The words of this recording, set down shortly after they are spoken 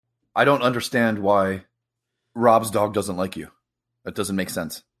I don't understand why Rob's dog doesn't like you. That doesn't make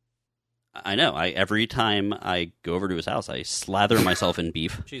sense. I know. Every time I go over to his house, I slather myself in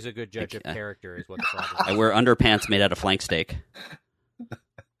beef. She's a good judge of character, is what the problem is. I wear underpants made out of flank steak.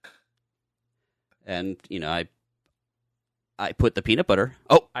 And, I put the peanut butter.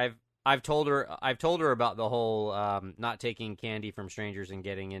 Oh, I've told her about the whole not taking candy from strangers and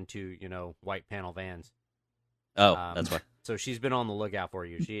getting into, white panel vans. Oh, that's why. So she's been on the lookout for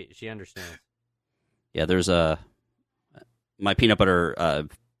you. She understands. Yeah, there's my peanut butter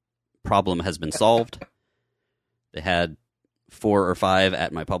problem has been solved. They had 4 or 5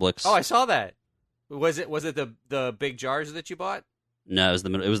 at my Publix. Oh, I saw that. Was it the big jars that you bought? No,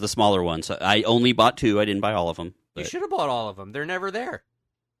 it was the smaller one. So I only bought 2. I didn't buy all of them. You should have bought all of them. They're never there.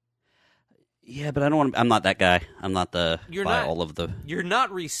 Yeah, but I don't want. I'm not that guy. I'm not the all of the. You're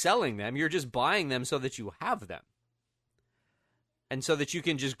not reselling them. You're just buying them so that you have them, and so that you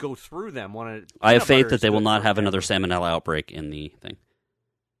can just go through them. I have faith that they will not have another salmonella outbreak in the thing.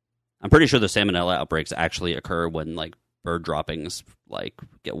 I'm pretty sure the salmonella outbreaks actually occur when bird droppings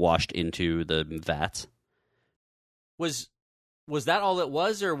get washed into the vats. Was that all it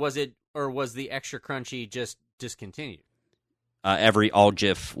was, or was the extra crunchy just discontinued? All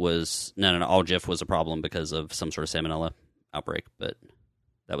Jif was all Jif was a problem because of some sort of salmonella outbreak, but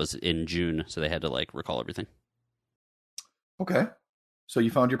that was in June, so they had to recall everything. Okay, so you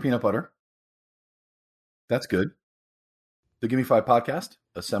found your peanut butter. That's good. The Gimme 5 podcast,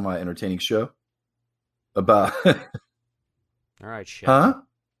 a semi-entertaining show about. All right, shit. Huh?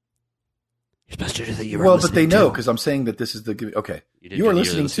 You're supposed to do that. Well, but they know because I'm saying that this is the Gimme. Okay, you are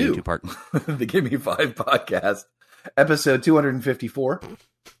listening to part. The Gimme 5 podcast. Episode 254.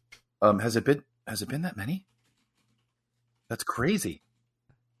 Has it been that many? That's crazy.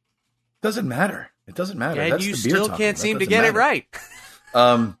 Doesn't matter. It doesn't matter. And that's you the beer still talking. can't seem to That get doesn't it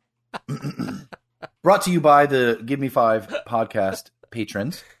matter. right. Brought to you by the Give Me 5 podcast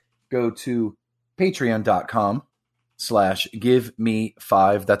patrons. Go to patreon.com/give me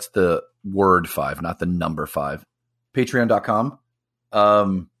 5. That's the word 5, not the number 5. Patreon.com.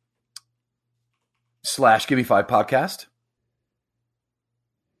 /Give Me 5 podcast.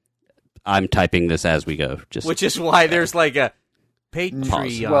 I'm typing this as we go. Which is why there's a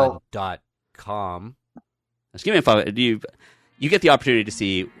Patreon.com. Let's Give Me 5. You get the opportunity to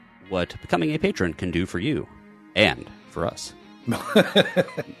see what becoming a patron can do for you and for us.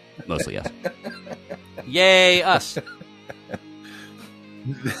 Mostly us. Yay, us.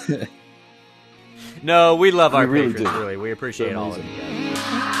 No, we love our really patrons, do. really. We appreciate all of you guys.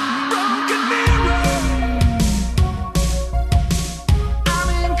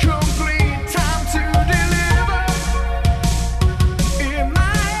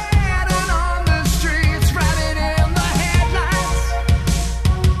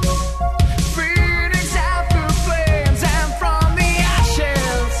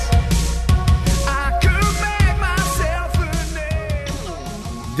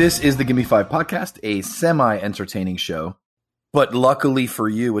 This is the Gimme 5 podcast, a semi-entertaining show, but luckily for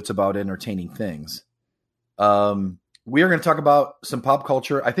you, it's about entertaining things. We are going to talk about some pop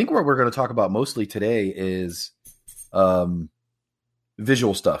culture. I think what we're going to talk about mostly today is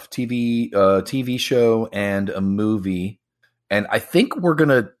visual stuff, TV show and a movie. And I think we're going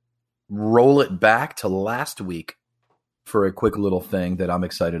to roll it back to last week for a quick little thing that I'm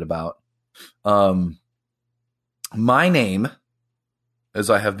excited about. My name, as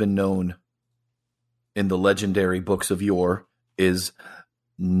I have been known in the legendary books of yore, is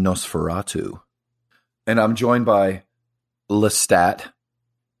Nosferatu. And I'm joined by Lestat.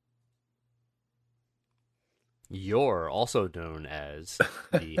 You're also known as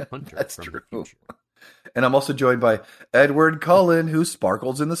the Hunter That's from true. the future. And I'm also joined by Edward Cullen, who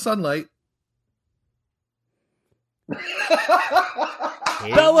sparkles in the sunlight.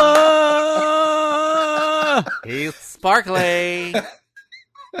 Bella! He's sparkly.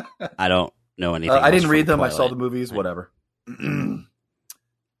 I don't know anything. I didn't read them. Twilight. I saw the movies. Whatever.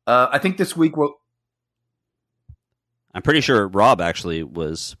 I think this week I'm pretty sure Rob actually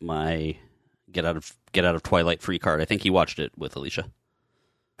was my get out of Twilight free card. I think he watched it with Alicia.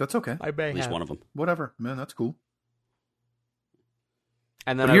 That's okay. I may At least have. one of them. Whatever, man. That's cool.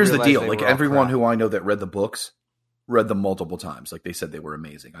 And then But here's the realized deal. they Like were all everyone crap. who I know that read the books, read them multiple times. Like they said they were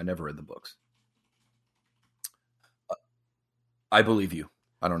amazing. I never read the books. I believe you.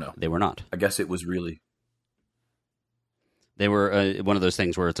 I don't know. They were not. I guess it was really. They were one of those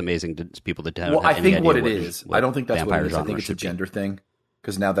things where it's amazing to people that don't Well, have I any think idea what it is. I don't think that's what it vampire is. I think genre it's a should be. gender thing.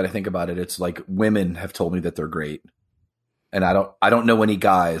 Because now that I think about it, it's like women have told me that they're great, and I don't know any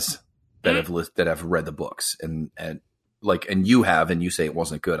guys that have read the books, and like, and you have, and you say it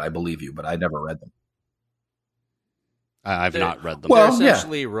wasn't good. I believe you, but I never read them. I've not read them. Well, They're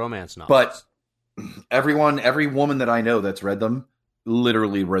essentially romance novels. But every woman that I know that's read them,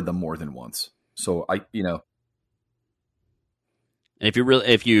 literally read them more than once. So And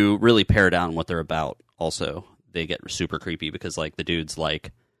if you really pare down what they're about, also they get super creepy because like the dude's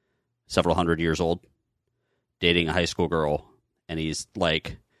like several hundred years old, dating a high school girl, and he's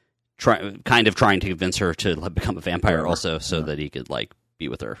like kind of trying to convince her to become a vampire also, so that he could like be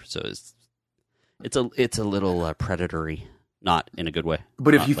with her. So it's a little predatory, not in a good way.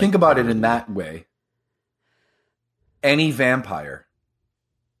 But if you think about it in that way, any vampire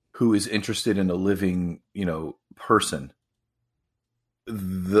who is interested in a living, person,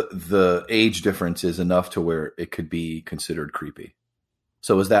 the age difference is enough to where it could be considered creepy.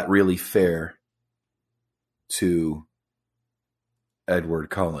 So is that really fair to Edward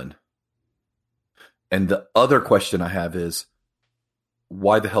Cullen? And the other question I have is,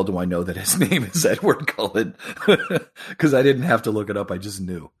 why the hell do I know that his name is Edward Cullen? Because I didn't have to look it up. I just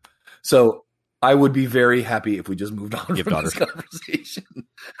knew. So I would be very happy if we just moved on from this conversation.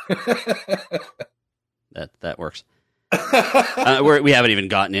 That works. We haven't even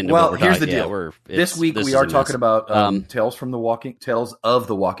gotten into what we're here's talking. the deal. This week we are talking about Tales of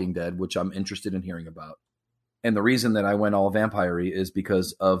the Walking Dead, which I'm interested in hearing about. And the reason that I went all vampire-y is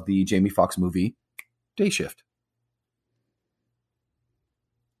because of the Jamie Foxx movie Day Shift.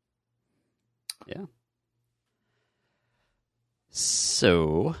 Yeah.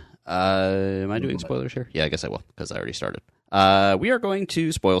 So, am I doing spoilers here? Yeah, I guess I will, because I already started. We are going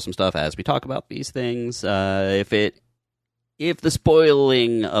to spoil some stuff as we talk about these things. If the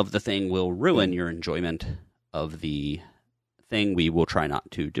spoiling of the thing will ruin your enjoyment of the thing, we will try not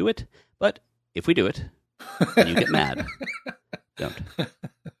to do it. But if we do it, and you get mad, don't.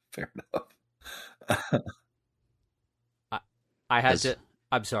 Fair enough.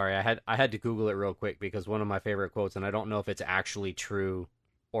 I'm sorry. I had to Google it real quick because one of my favorite quotes, and I don't know if it's actually true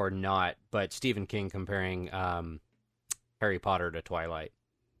or not, but Stephen King comparing Harry Potter to Twilight,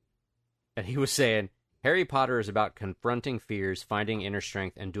 and he was saying Harry Potter is about confronting fears, finding inner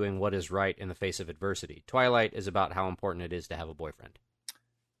strength, and doing what is right in the face of adversity. Twilight is about how important it is to have a boyfriend.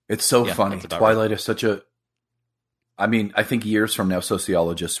 It's so funny. Twilight is such a. I mean, I think years from now,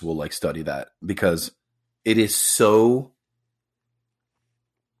 sociologists will study that because it is so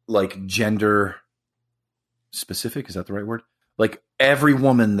gender specific. Is that the right word? Every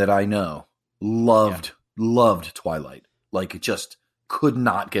woman that I know loved Twilight. Just could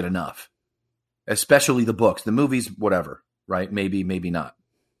not get enough. Especially the books, the movies, whatever, right? Maybe not.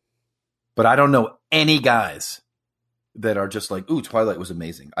 But I don't know any guys that are just ooh, Twilight was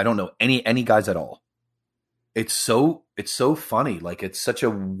amazing. I don't know any guys at all. It's so funny. It's such a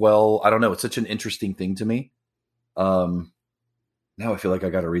I don't know. It's such an interesting thing to me. Now I feel like I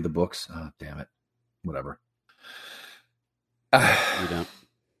got to read the books. Oh, damn it. Whatever. You don't.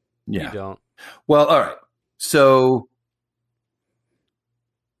 Yeah. You don't. Well, all right. So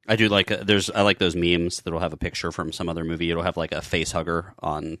I do I like those memes that'll have a picture from some other movie. It'll have a face hugger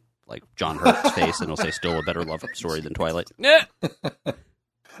on John Hurt's face, and it'll say "Still a better love story than Twilight." Yeah.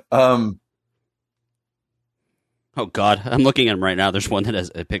 Oh God, I'm looking at him right now. There's one that has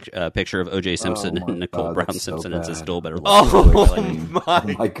a picture of O.J. Simpson and Nicole Brown Simpson, and says "Still a better love story."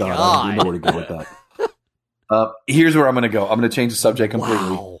 Oh my God! I don't know where to go with that. Here's where I'm going to go. I'm going to change the subject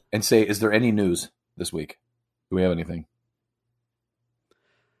completely and say, is there any news this week? Do we have anything?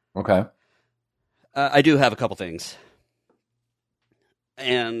 Okay. I do have a couple things.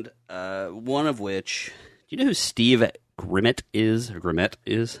 And one of which, do you know who Steve Grimmett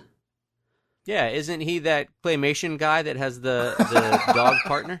is? Yeah, isn't he that claymation guy that has the dog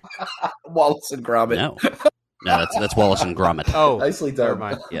partner? Wallace and Gromit. No, that's Wallace and Gromit. Oh, nicely done. Never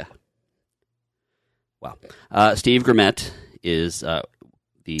mind. Yeah. Wow. Steve Grimmett is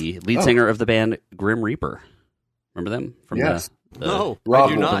the lead singer of the band Grim Reaper. Remember them from No, I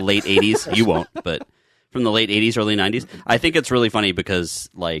do not. The late 80s? You won't, but from the late 80s, early 90s. I think it's really funny because,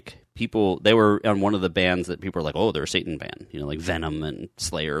 people, they were on one of the bands that people are like, oh, they're a Satan band. Venom and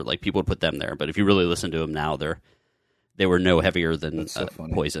Slayer. People would put them there. But if you really listen to them now, they were no heavier than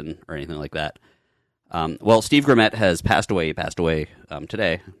Poison or anything like that. Well, Steve Grimmett has passed away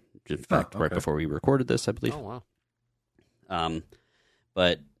today. In fact, right before we recorded this, I believe. Oh, wow.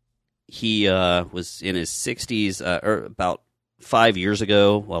 But he was in his 60s, or about 5 years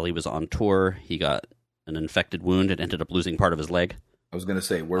ago, while he was on tour, he got an infected wound and ended up losing part of his leg. I was going to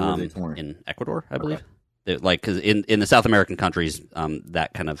say, where were they torn? In Ecuador, I believe. Because in the South American countries,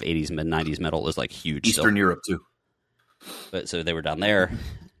 that kind of 80s, mid-90s metal is huge. Eastern Europe, too. But so they were down there,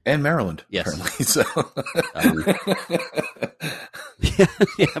 And Maryland, Yes. apparently. So.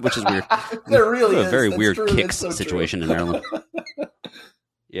 Yeah, which is weird. There really a is. very That's weird true. Kicks That's so situation true. in Maryland.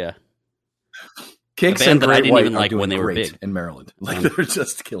 Yeah. Kicks A band and that I Great didn't White even are like doing when they were great big. in Maryland. Like they're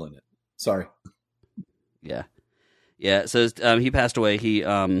just killing it. Sorry. Yeah. Yeah. So he passed away.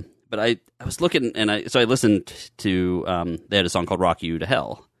 But I was looking and I listened to, they had a song called Rock You to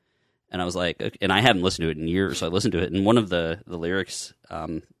Hell. And I was like, okay, and I hadn't listened to it in years. So I listened to it. And one of the lyrics,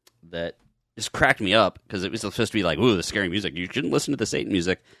 that just cracked me up because it was supposed to be like, ooh, the scary music. You shouldn't listen to the Satan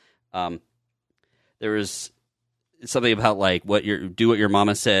music. There was something about like do what your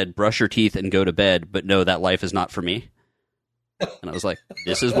mama said, brush your teeth and go to bed, but no, that life is not for me. And I was like,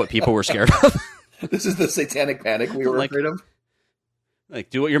 this is what people were scared of. This is the satanic panic we were Like- afraid of. Like,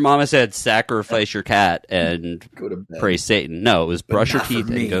 do what your mama said, sacrifice your cat and Go to bed. praise Satan. No, it was brush your not for teeth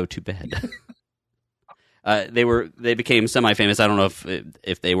me. and go to bed. They became semi-famous. I don't know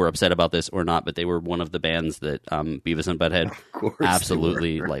if they were upset about this or not, but they were one of the bands that Beavis and Butthead Of course they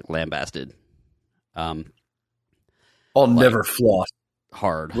absolutely were. like lambasted. I'll like- never floss.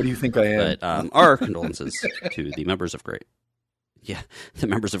 Hard. What do you think I am? But our condolences to the members of the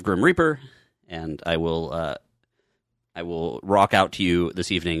members of Grim Reaper, and I will rock out to you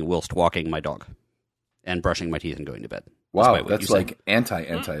this evening whilst walking my dog and brushing my teeth and going to bed. Wow, despite what that's you like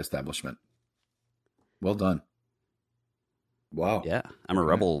anti-establishment. Well done. Wow. Yeah, I'm a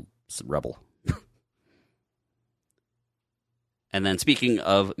rebel. And then speaking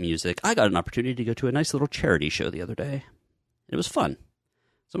of music, I got an opportunity to go to a nice little charity show the other day. It was fun.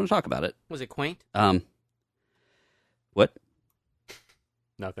 So I'm going to talk about it. Was it quaint? What?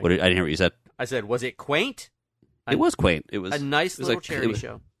 Nothing. I didn't hear what you said. I said, was it quaint? It was quaint. It was A nice it was little like- charity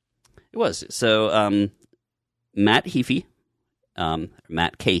show. It was. So, Matt Heafy,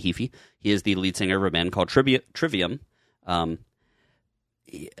 Matt K. Heafy, he is the lead singer of a band called Trivium. They're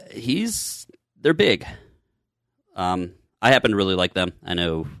big. I happen to really like them. I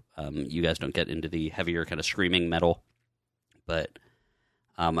know you guys don't get into the heavier kind of screaming metal, but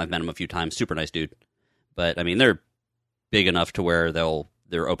I've met them a few times. Super nice dude. But, I mean, they're big enough to where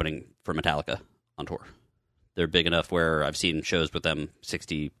they're opening for Metallica on tour. They're big enough where I've seen shows with them,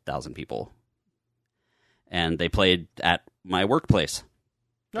 60,000 people. And they played at my workplace.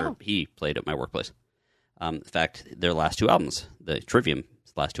 Oh. Or he played at my workplace. In fact, their last two albums, the Trivium's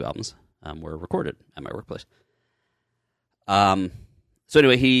last two albums, were recorded at my workplace. So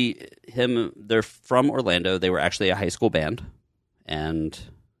anyway, they're from Orlando. They were actually a high school band. And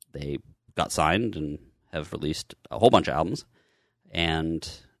they got signed and have released a whole bunch of albums. And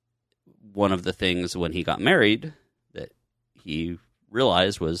one of the things when he got married that he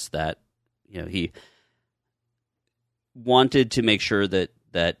realized was that, he wanted to make sure that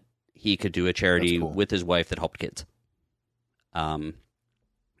he could do a charity That's cool. with his wife that helped kids.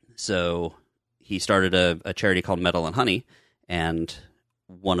 So he started a charity called Metal and Honey, and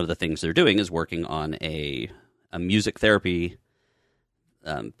one of the things they're doing is working on a music therapy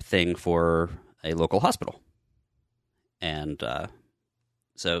thing for a local hospital. And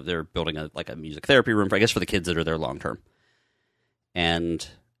so they're building a music therapy room, I guess, for the kids that are there long term. And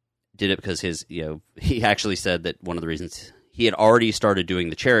did it because he actually said that one of the reasons he had already started doing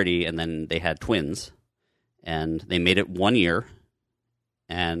the charity, and then they had twins, and they made it 1 year.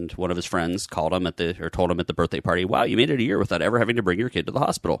 And one of his friends told him at the birthday party, "Wow, you made it a year without ever having to bring your kid to the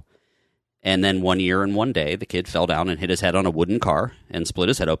hospital." And then 1 year and 1 day, the kid fell down and hit his head on a wooden car and split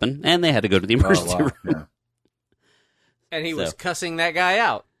his head open, and they had to go to the emergency room. Yeah. And he was So- cussing that guy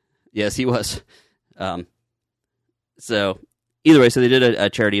out. Yes, he was. So either way, so they did a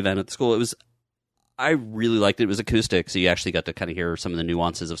charity event at the school. I really liked it. It was acoustic, so you actually got to kind of hear some of the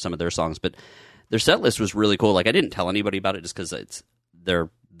nuances of some of their songs. But their set list was really cool. Like, I didn't tell anybody about it just because the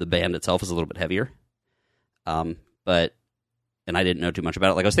band itself is a little bit heavier. And I didn't know too much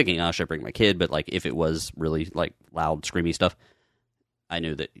about it. Like, I was thinking, should I bring my kid? But like, if it was really like loud, screamy stuff, I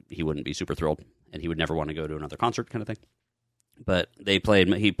knew that he wouldn't be super thrilled, and he would never want to go to another concert, kind of thing. But he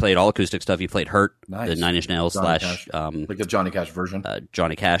played all acoustic stuff. He played "Hurt," Nice. the Nine Inch Nails Johnny slash Cash. Like the Johnny Cash version.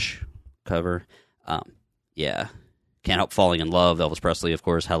 Johnny Cash cover. Yeah, "Can't Help Falling in Love," Elvis Presley, of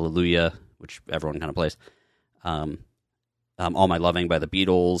course. "Hallelujah," which everyone kind of plays. "All My Loving" by the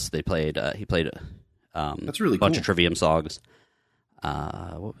Beatles. He played That's really a bunch cool. of Trivium songs.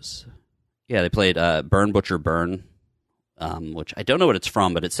 They played "Burn Butcher Burn," which I don't know what it's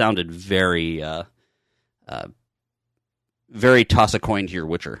from, but it sounded very very toss a coin to your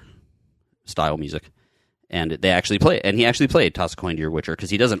Witcher style music. And he actually played Toss a Coin to Your Witcher, because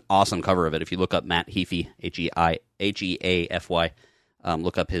he does an awesome cover of it. If you look up Matt Heafy, Heafy,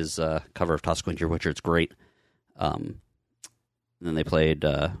 look up his cover of Toss a Coin to Your Witcher. It's great. And then they played.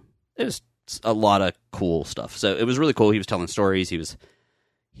 It was a lot of cool stuff. So it was really cool. He was telling stories.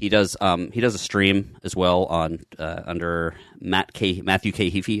 He does a stream as well on under Matthew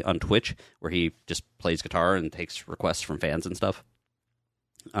K. Heafy on Twitch, where he just plays guitar and takes requests from fans and stuff.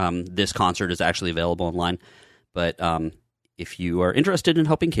 This concert is actually available online, but if you are interested in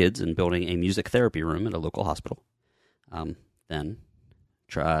helping kids and building a music therapy room at a local hospital, then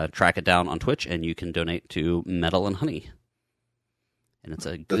track it down on Twitch, and you can donate to Metal and Honey. And it's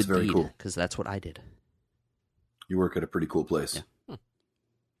a good That's very deed, cool. because that's what I did. You work at a pretty cool place. Yeah.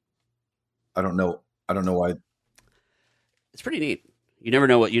 I don't know why. It's pretty neat. You never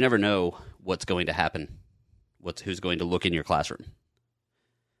know what's going to happen. Who's going to look in your classroom.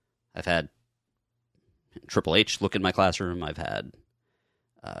 I've had Triple H look in my classroom. I've had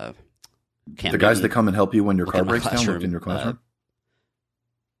The guys that come and help you when your car breaks down classroom. looked in your classroom?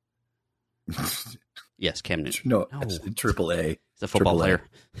 Yes, Cam Newton. No, it's Triple A. He's a football AAA.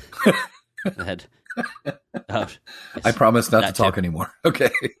 player. I had, yes, I promise not to that talk too. anymore.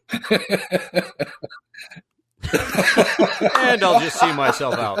 Okay. And I'll just see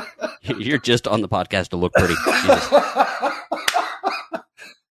myself out. You're just on the podcast to look pretty. Jesus.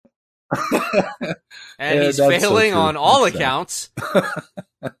 And Yeah, he's that's so failing true. on all That's sad. accounts.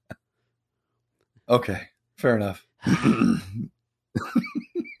 Okay, fair enough.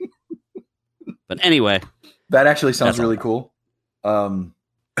 But anyway, That actually sounds That's all. really cool.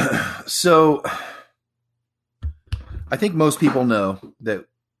 So I think most people know that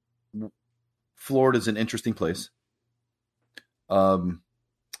Florida is an interesting place. So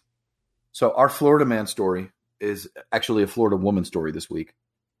our Florida man story is actually a Florida woman story this week.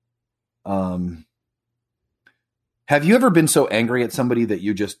 Have you ever been so angry at somebody that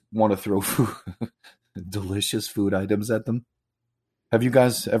you just want to throw delicious food items at them? Have you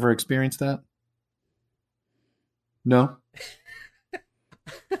guys ever experienced that? No?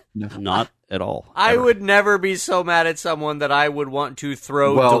 No. not at all. I Ever. would never be so mad at someone that I would want to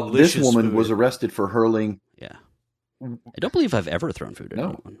throw Well, this delicious woman food. was arrested for hurling. Yeah. I don't believe I've ever thrown food at No.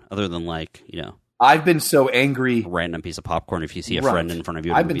 anyone, other than I've been so angry. a random piece of popcorn if you see a Right. friend in front of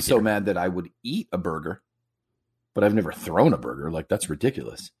you. At a I've been movie so theater. mad that I would eat a burger, but I've never thrown a burger. Like, that's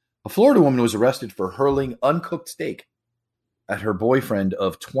ridiculous. A Florida woman was arrested for hurling uncooked steak at her boyfriend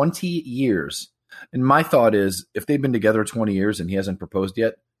of 20 years. And my thought is, if they've been together 20 years and he hasn't proposed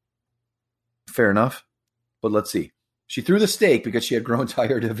yet, fair enough. But let's see. She threw the steak because she had grown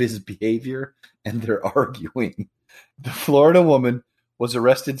tired of his behavior, and they're arguing. The Florida woman was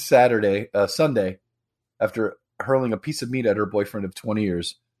arrested Sunday, after hurling a piece of meat at her boyfriend of 20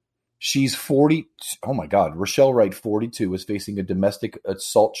 years. She's 40. Oh my God. Rochelle Wright, 42, is facing a domestic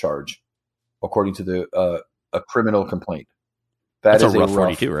assault charge, according to a criminal complaint. That's Is a rough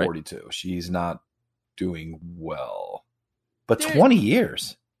 42, right? 42. She's not doing well. But There- 20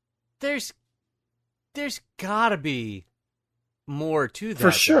 years. There's gotta be more to that. For though.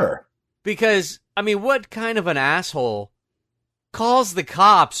 sure. Because, I mean, what kind of an asshole calls the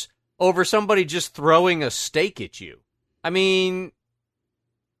cops over somebody just throwing a steak at you? I mean,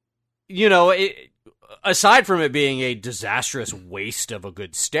 aside from it being a disastrous waste of a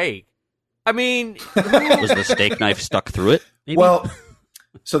good steak, I mean, Was the steak knife stuck through it? Maybe? Well,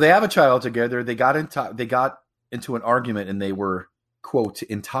 so they have a child together. They got into an argument, and they were, quote,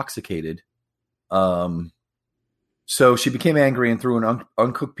 intoxicated. So she became angry and threw an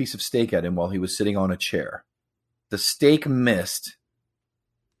uncooked piece of steak at him while he was sitting on a chair. The steak missed,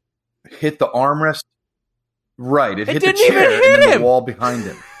 hit the armrest. Right, it hit the didn't even chair hit and then him! the wall behind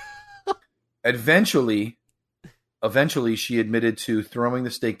him. Eventually, she admitted to throwing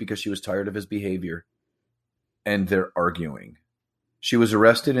the steak because she was tired of his behavior, and they're arguing. She was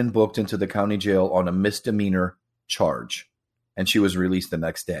arrested and booked into the county jail on a misdemeanor charge, and she was released the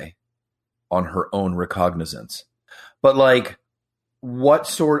next day on her own recognizance. But like,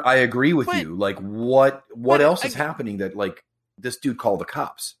 I agree with But- you. Like, what but else is happening that, like, this dude called the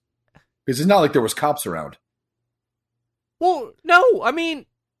cops? Because it's not like there was cops around. well, no, I mean,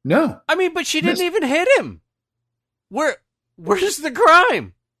 No. but she didn't Miss- even hit him. Where's the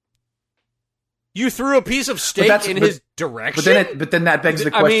crime? You threw a piece of steak that's- in but- his direction. But then that begs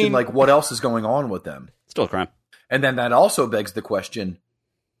the I question, mean- like, what else is going on with them? Still a crime. And then that also begs the question,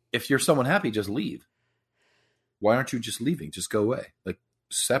 if you're someone happy, just leave. Why aren't you just leaving? Just go away. Like,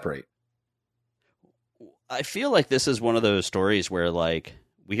 separate. I feel like this is one of those stories where, like,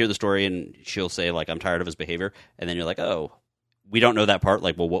 we hear the story and she'll say, like, I'm tired of his behavior. And then you're like, oh, we don't know that part.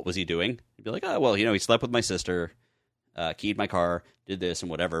 Like, well, what was he doing? You'd be like, oh, well, he slept with my sister, keyed my car, did this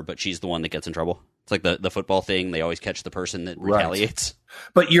and whatever. But she's the one that gets in trouble. It's like the football thing. They always catch the person that retaliates.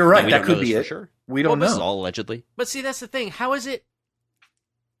 But you're right. And we That don't know could this be for it. sure. We don't This is know. all allegedly. But see, that's the thing. How is it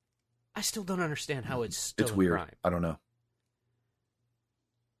I still don't understand how it's still It's a weird. crime. I don't know.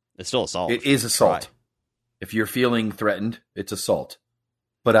 It's still assault. It is assault. Try. If you're feeling threatened, it's assault.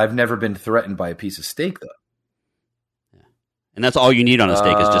 But I've never been threatened by a piece of steak, though. And that's all you need on a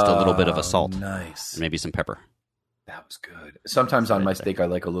steak is just a little bit of salt. Nice. And maybe some pepper. That was good. Sometimes on Right my there. steak, I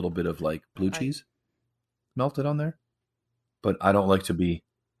like a little bit of like blue cheese melted on there. But I don't like to be.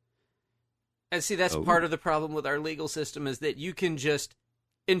 And see, that's Oh. part of the problem with our legal system is that you can just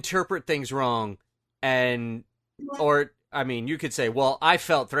interpret things wrong you could say, well, I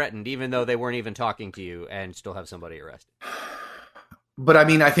felt threatened even though they weren't even talking to you and still have somebody arrested. But I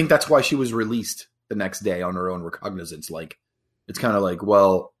mean, I think that's why she was released the next day on her own recognizance. Like, it's kind of like,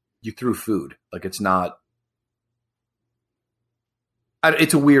 well, you threw food. Like, it's not.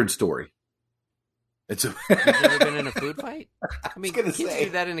 It's a weird story. It's a. You've never been in a food fight? I mean, gonna kids say.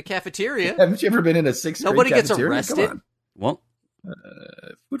 do that in a cafeteria. Haven't you ever been in a sixth grade Nobody gets cafeteria? arrested. Come Well, on.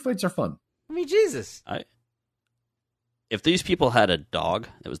 Food fights are fun. I mean, Jesus. if these people had a dog,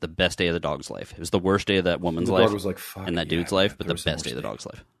 it was the best day of the dog's life. It was the worst day of that woman's The life dog was like, fuck. and that yeah, dude's life, but there the was so best day of the much dog's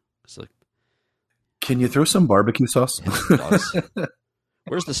life. It's like, Can you throw some barbecue sauce? dogs.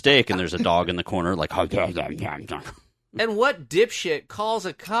 Where's the steak? And there's a dog in the corner, like, And what dipshit calls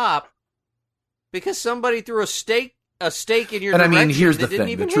a cop because somebody threw a steak in your And I direction mean, here's the that didn't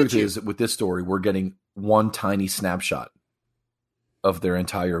thing. even The truth hit you? is, with this story, we're getting one tiny snapshot of their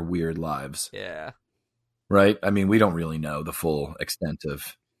entire weird lives, Yeah. right? I mean, we don't really know the full extent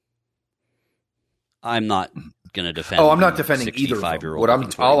of. I'm not going to defend. Oh, I'm not defending either of them. 65-year-old What I'm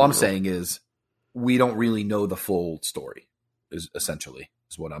looking all I'm 21-year-old. saying is, we don't really know the full story. Is essentially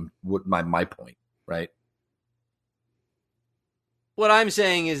what my point, right? What I'm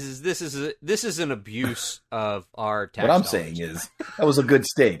saying is this is an abuse of our tax What I'm dollars. saying is, that was a good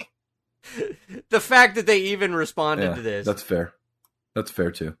steak. The fact that they even responded Yeah, to this that's fair. That's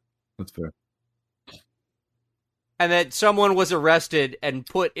fair too. That's fair. and that someone was arrested and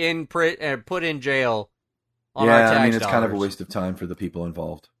put in jail on our Yeah, tax I mean, it's kind of a dollars. waste of time for the people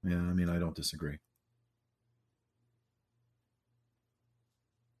involved. Yeah, I mean, I don't disagree.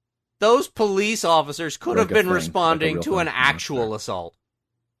 Those police officers could have Like a been thing, responding like a to real an thing. actual Yeah. assault.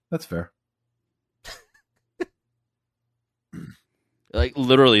 That's fair. Like,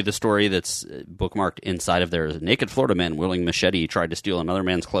 literally, the story that's bookmarked inside of there is a naked Florida man wielding machete tried to steal another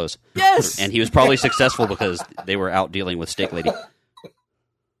man's clothes. Yes, And he was probably successful because they were out dealing with Steak Lady.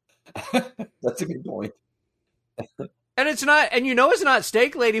 That's a good point. and it's not, and it's not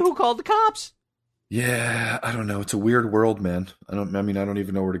Steak Lady who called the cops. Yeah, I don't know. It's a weird world, man. I don't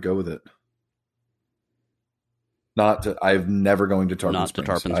even know where to go with it. I've never going to Tarpon Not to Springs.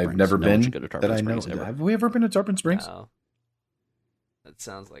 Tarpon I've Springs. never No one been should go to Tarpon that I know. Springs ever. Have we ever been to Tarpon Springs? No. That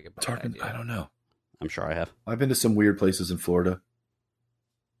sounds like a bad Tarpon, idea. I don't know. I'm sure I have. I've been to some weird places in Florida.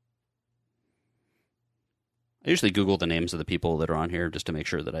 I usually Google the names of the people that are on here just to make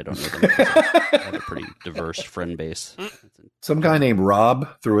sure that I don't know them. I have a pretty diverse friend base. Some guy named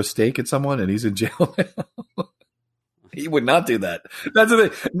Rob threw a steak at someone and he's in jail now. He would not do that. That's the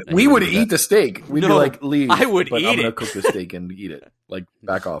thing. Yeah, We he would wouldn't do eat the steak. We'd be No, like, leave. I would but eat I'm gonna it. cook the steak and eat it. Like,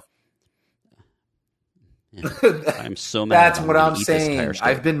 back off. Yeah. I'm so mad. That's I'm what gonna I'm eat this entire saying. steak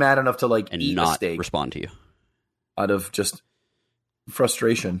I've been mad enough to like and eat a not steak respond to you. out of just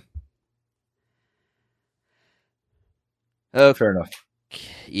frustration. Okay. Fair enough.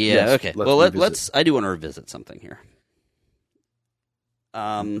 Yeah. Yes, okay. let's Well, revisit. let's. I do want to revisit something here.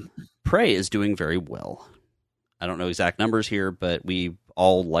 Prey is doing very well. I don't know exact numbers here, but we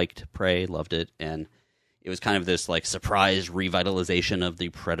all liked Prey, loved it, and it was kind of this like surprise revitalization of the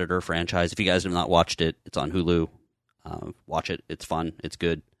Predator franchise. If you guys have not watched it, it's on Hulu. Watch it; it's fun, it's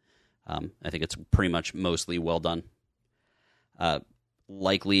good. I think it's pretty much mostly well done.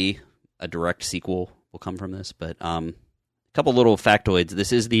 Likely a direct sequel will come from this, but a couple little factoids.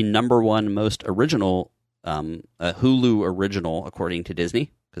 This is the #1 most original Hulu original according to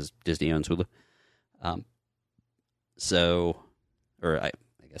Disney, because Disney owns Hulu. I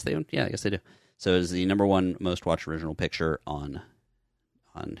guess they own. Yeah, I guess they do. So it's the #1 most watched original picture on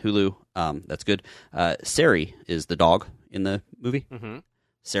Hulu. That's good. Sari is the dog in the movie. Mm-hmm.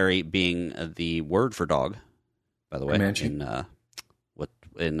 Sari being the word for dog, by the way, Comanche.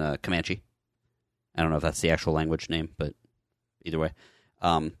 in Comanche. I don't know if that's the actual language name, but either way,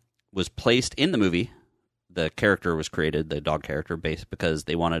 was placed in the movie. The character was created, the dog character, based because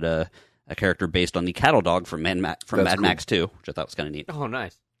they wanted a character based on the cattle dog from Mad cool. Max 2, which I thought was kind of neat. Oh,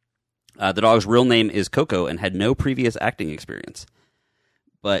 nice. The dog's real name is Coco and had no previous acting experience,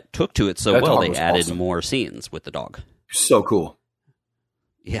 but took to it so That well dog they was added awesome. more scenes with the dog. So cool.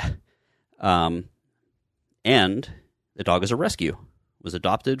 Yeah. And the dog is a rescue, was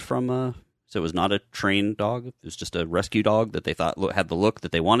adopted from so it was not a trained dog. It was just a rescue dog that they thought had the look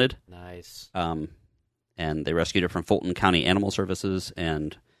that they wanted. Nice. And they rescued it from Fulton County Animal Services,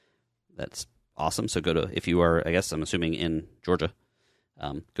 and that's awesome. So go to, if you are, I guess I'm assuming in Georgia,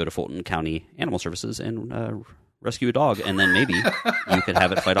 go to Fulton County Animal Services and rescue a dog, and then maybe you could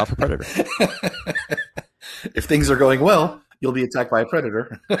have it fight off a predator. If things are going well, you'll be attacked by a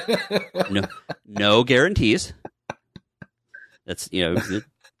predator. No guarantees. That's,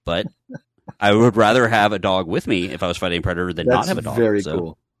 but I would rather have a dog with me if I was fighting a predator than not have a dog. Very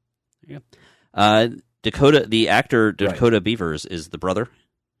cool. Yeah. The actor Dakota Beavers is the brother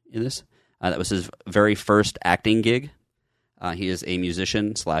in this. That was his very first acting gig. He is a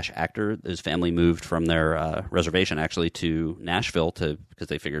musician / actor. His family moved from their reservation actually to Nashville because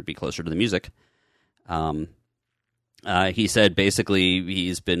they figured it'd be closer to the music. He said basically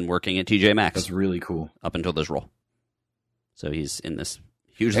he's been working at TJ Maxx. That's really cool. Up until this role. So he's in this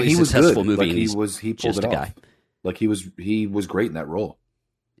hugely successful movie. Like and he pulled it off. Guy. Like he was great in that role.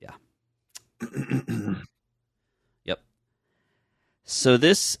 Yeah. Yep. So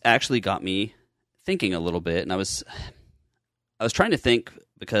this actually got me thinking a little bit, and I was trying to think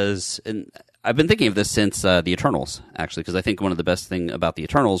because I've been thinking of this since the Eternals, actually, because I think one of the best thing about the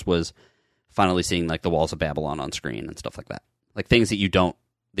Eternals was finally seeing like the Walls of Babylon on screen and stuff like that, like things that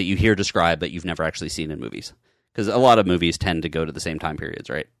you hear described but you've never actually seen in movies. Because a lot of movies tend to go to the same time periods,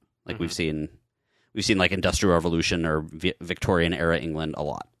 right? Like we've seen like Industrial Revolution or Victorian era England a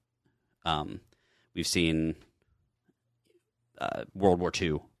lot. We've seen World War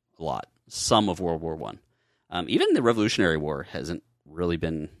II a lot. Some of World War I. Even the Revolutionary War hasn't really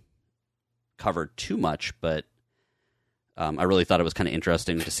been covered too much, but I really thought it was kind of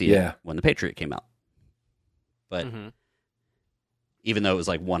interesting to see it when The Patriot came out. But even though it was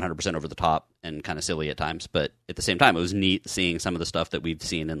like 100% over the top and kind of silly at times, but at the same time, it was neat seeing some of the stuff that we've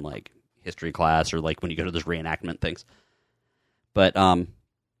seen in like history class or like when you go to those reenactment things. But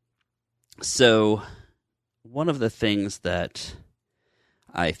so one of the things that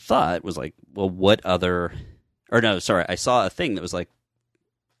I thought was like, well, I saw a thing that was like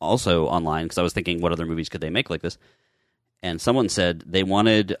also online because I was thinking, what other movies could they make like this? And someone said they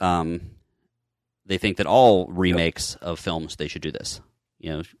wanted, they think that all remakes of films, they should do this.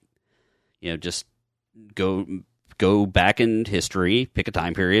 Just go back in history, pick a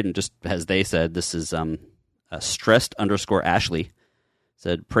time period, and just, as they said, this is stressed _ Ashley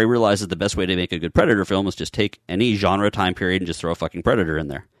said, Prey realizes the best way to make a good Predator film is just take any genre time period and just throw a fucking Predator in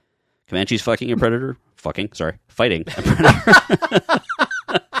there. Comanche's fucking a Predator? Fighting a Predator.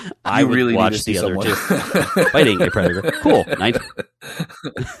 I would really watch the other two. Fighting a Predator. Cool.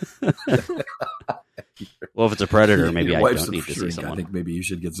 Well, if it's a Predator, maybe I don't need to see someone. I think maybe you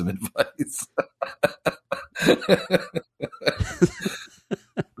should get some advice.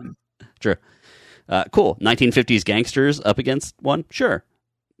 True. Cool. 1950s gangsters up against one? Sure.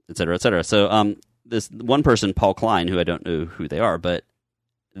 Et cetera, et cetera. So this one person, Paul Klein, who I don't know who they are, but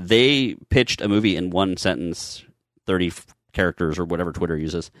they pitched a movie in one sentence, 30 characters or whatever Twitter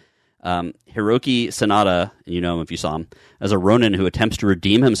uses. Hiroki Sanada, you know him if you saw him, as a Ronin who attempts to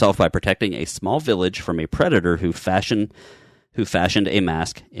redeem himself by protecting a small village from a predator who fashioned a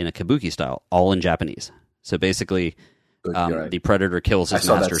mask in a kabuki style, all in Japanese. So basically, the predator kills his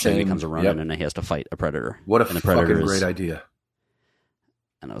master, so he becomes a Ronin, and he has to fight a predator. What a fucking great idea.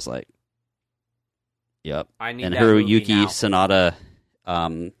 And I was like, yep. I need and that Hiroyuki Sanada,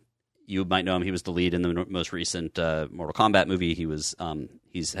 you might know him. He was the lead in the most recent Mortal Kombat movie. He was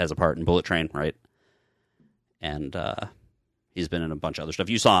has a part in Bullet Train, right? And he's been in a bunch of other stuff.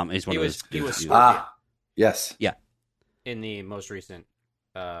 You saw him. He's one of those. He was yes. Yeah. In the most recent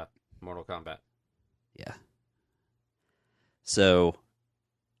Mortal Kombat. Yeah. So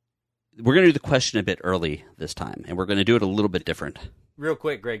we're going to do the question a bit early this time, and we're going to do it a little bit different. Real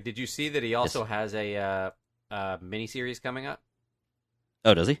quick, Greg, did you see that he also has a miniseries coming up?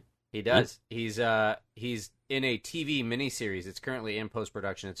 Oh, does he? He does. Yeah. He's in a TV miniseries. It's currently in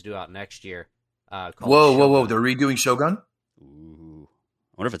post-production. It's due out next year. Whoa. They're redoing Shogun? Ooh.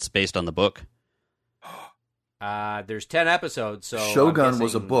 I wonder if it's based on the book. There's 10 episodes, so Shogun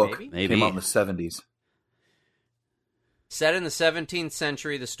was a book. Maybe. Came out in the 70s. Set in the 17th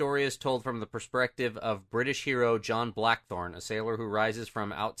century, the story is told from the perspective of British hero John Blackthorne, a sailor who rises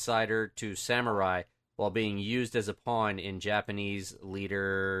from outsider to samurai while being used as a pawn in Japanese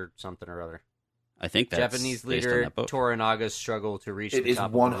leader something or other. I think that's Japanese leader Toranaga's struggle to reach the top. It is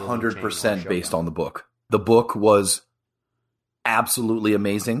 100% based on the book. The book was absolutely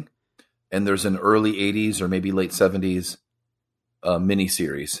amazing, and there's an early 80s or maybe late 70s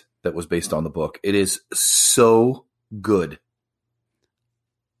miniseries that was based on the book. It is so good.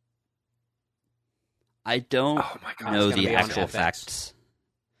 I don't Oh my god. know It's gonna the be on actual FX. facts.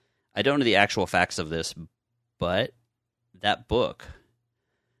 I don't know the actual facts of this, but that book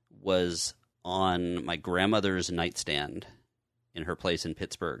was on my grandmother's nightstand in her place in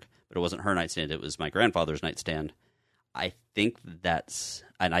Pittsburgh. But it wasn't her nightstand, it was my grandfather's nightstand. I think that's,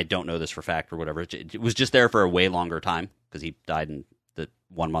 and I don't know this for fact or whatever, it was just there for a way longer time because he died in the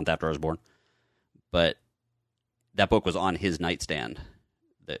 1 month after I was born. But that book was on his nightstand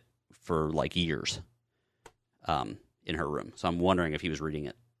that for like years in her room. So I'm wondering if he was reading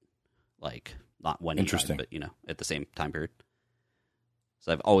it, like not when he Interesting. died, but at the same time period.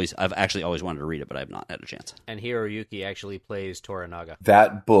 So I've actually always wanted to read it, but I've not had a chance. And Hiroyuki actually plays Toranaga.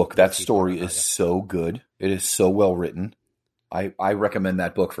 That book, that Keep story going, is Naga. so good. It is so well written. I recommend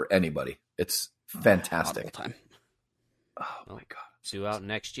that book for anybody. It's Not fantastic. all the time. Oh my god. Due out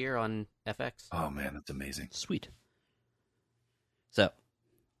next year on FX. Oh man, that's amazing. Sweet.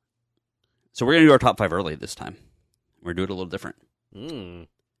 So we're gonna do our top 5 early this time. We're gonna do it a little different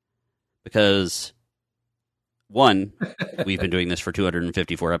because one, we've been doing this for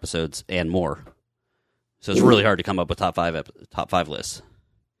 254 episodes and more, so it's really hard to come up with top five lists.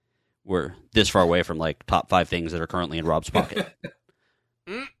 We're this far away from like top 5 things that are currently in Rob's pocket.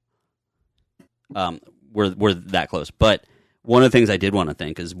 We're that close. But one of the things I did want to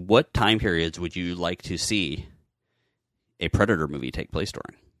think is, what time periods would you like to see a Predator movie take place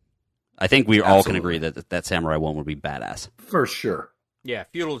during? I think we all can agree that Samurai 1 would be badass. For sure. Yeah,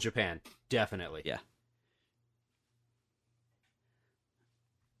 feudal Japan, definitely. Yeah.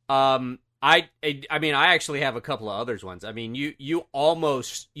 I mean, I actually have a couple of others ones. I mean, you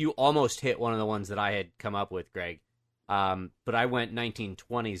almost hit one of the ones that I had come up with, Greg. But I went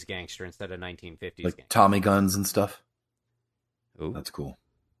 1920s gangster instead of 1950s Like gangster. Tommy guns and stuff. Ooh, That's cool.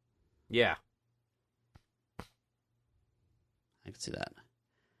 Yeah. I can see that.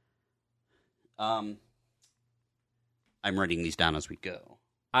 I'm writing these down as we go.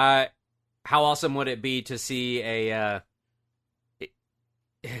 How awesome would it be to see a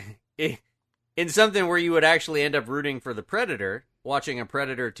in something where you would actually end up rooting for the Predator, watching a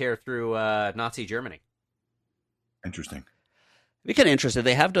Predator tear through Nazi Germany? Interesting. It'd be kind of interesting.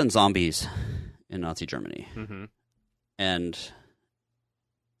 They have done zombies in Nazi Germany, Mm-hmm. and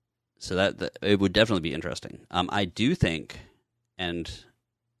so that it would definitely be interesting. I do think, and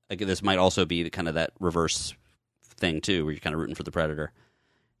again, this might also be kind of that reverse thing too, where you're kind of rooting for the Predator,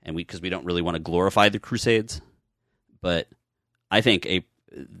 and because we don't really want to glorify the Crusades, but I think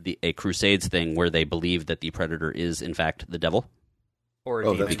a Crusades thing where they believe that the Predator is in fact the devil, Or a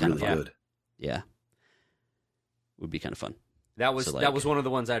Oh, demon. that's kind of really fun. good. yeah, would be kind of fun. That was So, like, that was one of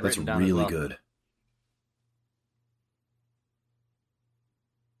the ones I'd That's written down as really well. good.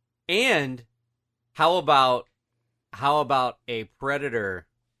 And how about a Predator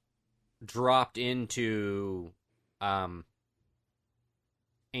dropped into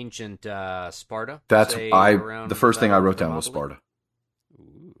ancient Sparta? That's say, the around first thing I Battle of wrote down was Thermopylae? Sparta.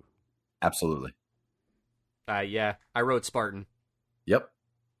 Absolutely. Yeah, I wrote Spartan. Yep.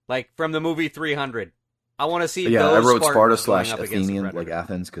 Like from the movie 300. I want to see Yeah, I those wrote Sparta Spartans going / up against the Athenian, like Predator.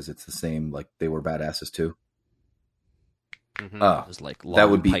 Athens, because it's the same. Like they were badasses too. Mhm. Oh, It was like that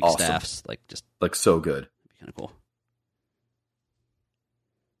long would be pike awesome. staffs, like just like so good. be kind of cool.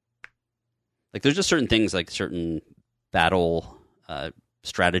 Like there's just certain things, like certain battle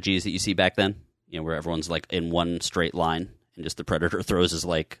strategies that you see back then, where everyone's like in one straight line, and just the Predator throws his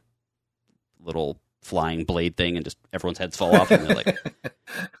like little flying blade thing, and just everyone's heads fall off, and they're like,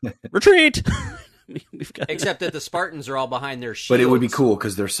 retreat. We've got Except that the Spartans are all behind their shields. But it would be cool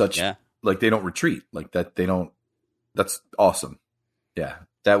because they're such yeah. like they don't retreat like that. They don't. That's awesome. Yeah,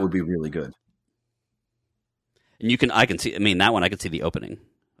 that would be really good. And I can see. I mean, that one I could see the opening.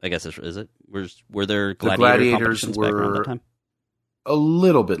 I guess is it? Were there Gladiators competitions back around were that time? A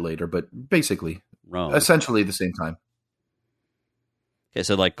little bit later, but basically, Rome. essentially the same time. Okay,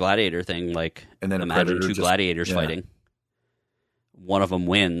 so like gladiator thing, like And then a imagine Predator two just- gladiators yeah. fighting. One of them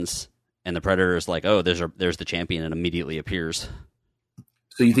wins, and the Predator is like, "Oh, there's the champion," and immediately appears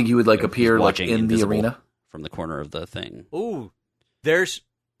So you think he would like He's appear like watching in invisible. the arena? from the corner of the thing. Ooh, there's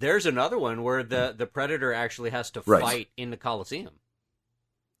another one where the Predator actually has to Right. fight in the Colosseum.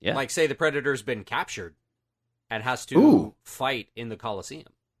 Yeah, Like, say the Predator's been captured and has to Ooh. fight in the Colosseum.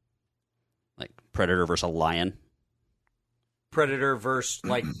 like Predator versus a lion. Predator versus,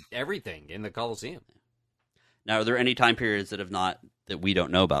 like, everything in the Colosseum. Now, are there any time periods that we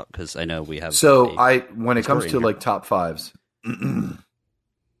don't know about? Because I know we have. So a- when it comes story to in here. like top fives,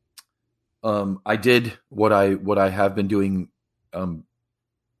 I did what I have been doing on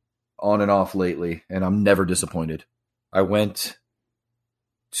and off lately, and I'm never disappointed. I went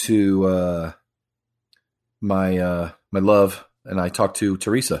to my love, and I talked to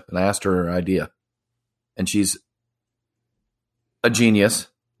Teresa, and I asked her idea, and she's a genius.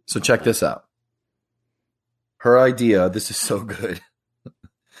 So check this out. Her idea, this is so good.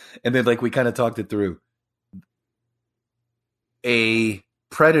 And then like we kind of talked it through. A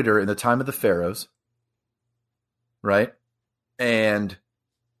predator in the time of the pharaohs, right? And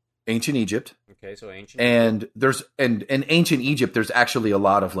ancient Egypt. Okay, so ancient. And there's and in ancient Egypt, there's actually a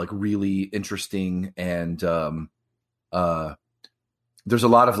lot of like really interesting and there's a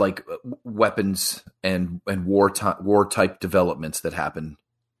lot of like weapons and war type developments that happen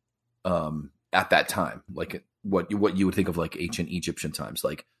at that time, like what you would think of like ancient Egyptian times.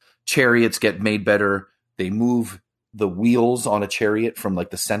 Like chariots get made better. They move the wheels on a chariot from like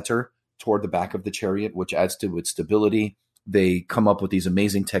the center toward the back of the chariot, which adds to its stability. They come up with these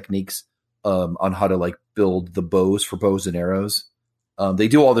amazing techniques on how to like build the bows for bows and arrows. They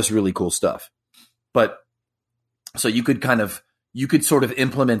do all this really cool stuff. But so you could sort of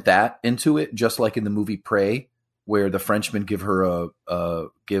implement that into it, just like in the movie Prey, where the Frenchman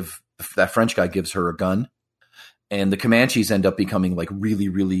that French guy gives her a gun, and the Comanches end up becoming like really,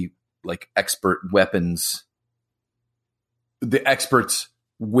 really like expert weapons. The experts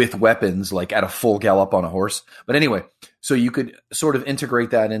with weapons, like at a full gallop on a horse. But anyway, so you could sort of integrate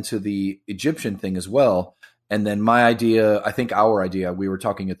that into the Egyptian thing as well. And then my idea, I think our idea, we were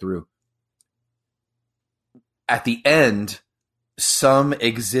talking it through. At the end, some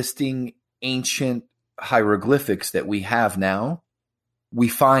existing ancient hieroglyphics that we have now, we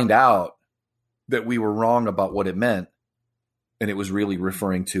find out that we were wrong about what it meant. And it was really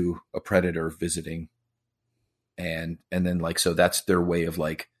referring to a predator visiting. And then like, so that's their way of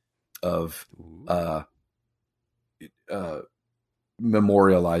like,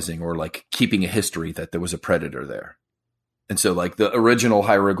 memorializing or like keeping a history that there was a predator there. And so like the original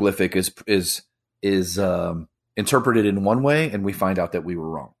hieroglyphic is interpreted in one way, and we find out that we were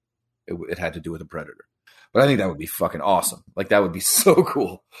wrong. It had to do with a predator. But I think that would be fucking awesome. Like that would be so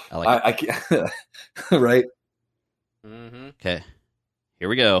cool. I can't, right? Mm-hmm. Okay, here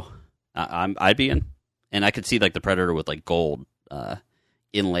we go. I'd be in, and I could see like the predator with like gold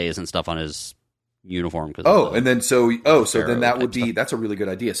inlays and stuff on his uniform. Then that would be, that's a really good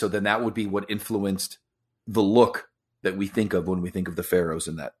idea. So then that would be what influenced the look that we think of when we think of the pharaohs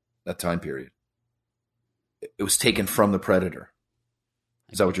in that time period. It was taken from the predator.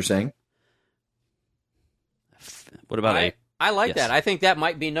 Is that what you're saying? What about I like yes. that. I think that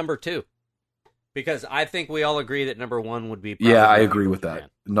might be number 2. Because I think we all agree that number 1 would be. Yeah, I agree with that.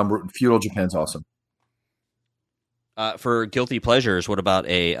 Feudal Japan's awesome. For guilty pleasures, what about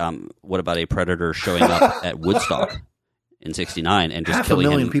a predator showing up at Woodstock in '69 and just killing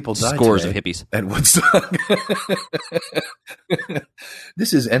 500,000 people died scores of today hippies at Woodstock?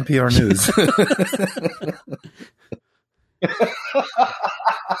 This is NPR News.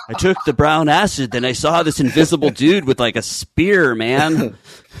 I took the brown acid, then I saw this invisible dude with like a spear, man.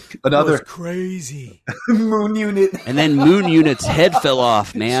 Another crazy Moon Unit, and then Moon Unit's head fell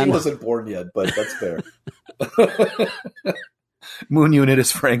off, man. She wasn't born yet, but that's fair. Moon Unit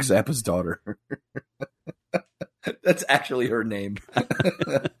is Frank Zappa's daughter. That's actually her name.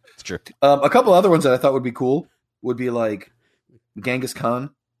 It's true. A couple other ones that I thought would be cool would be like Genghis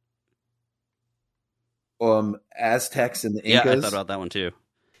Khan, Aztecs and the Incas. Yeah, I thought about that one too.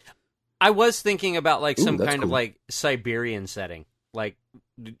 I was thinking about like some kind cool. of like Siberian setting. Like,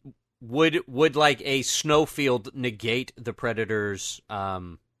 would like a snowfield negate the predators?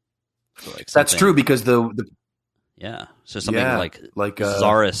 That's true because the yeah, so something like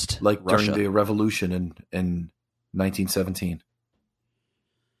Tsarist, like Russia. during the revolution in 1917.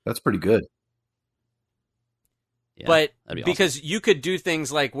 That's pretty good. Yeah, but be because awesome. you could do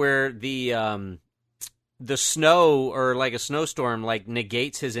things like where the snow or like a snowstorm like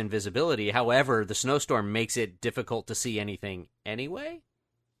negates his invisibility. However, the snowstorm makes it difficult to see anything anyway.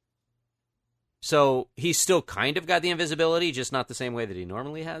 So he's still kind of got the invisibility, just not the same way that he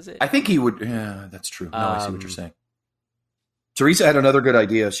normally has it. I think he would. Yeah, that's true. No, I see what you're saying. Teresa had another good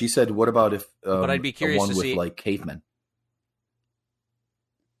idea. She said, "What about if but I'd be curious one to with see like cavemen?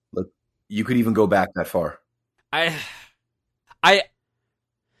 Look, you could even go back that far." I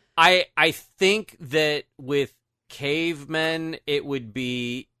think that with cavemen, it would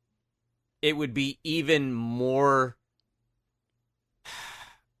be even more.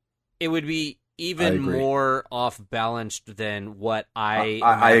 It would be even more off balanced than what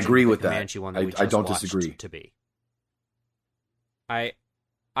I agree with that. Comanche one that we I don't watched disagree. to be. I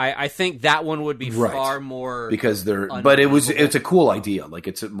think that one would be far more because it's a cool idea. Like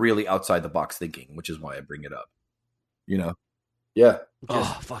it's really outside the box thinking, which is why I bring it up. You know, yeah.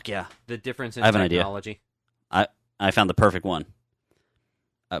 Oh fuck yeah! The difference in I have an technology. I found the perfect one.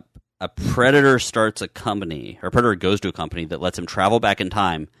 A predator starts a company, or a predator goes to a company that lets him travel back in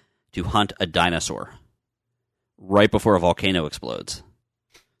time to hunt a dinosaur right before a volcano explodes.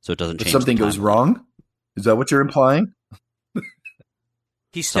 So it doesn't change. If something goes wrong? Is that what you're implying?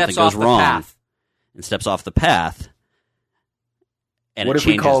 He steps off the path. And steps off the path. And what if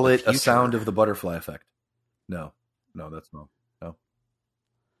we call it future? A sound of the butterfly effect? No, that's wrong.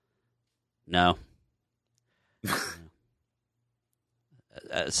 No.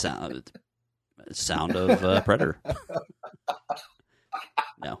 Sound of Predator.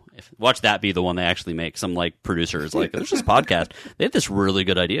 No. Watch that be the one they actually make. Some like producer is like, there's this podcast. They have this really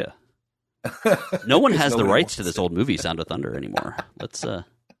good idea. No one has the rights to this old movie, Sound of Thunder, anymore. Let's.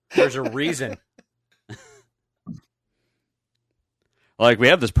 There's a reason. Like, we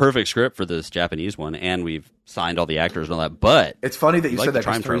have this perfect script for this Japanese one, and we've signed all the actors and all that, but... It's funny that you said that, because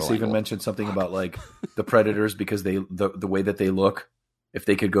time travel Teresa even mentioned something about, like, the predators, because the way that they look, if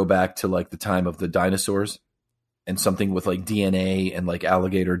they could go back to, like, the time of the dinosaurs, and something with, like, DNA and, like,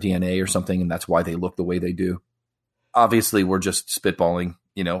 alligator DNA or something, and that's why they look the way they do. Obviously, we're just spitballing,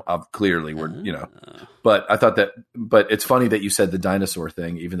 clearly we're, But I thought that... But it's funny that you said the dinosaur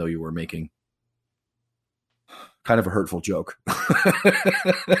thing, even though you were making... kind of a hurtful joke.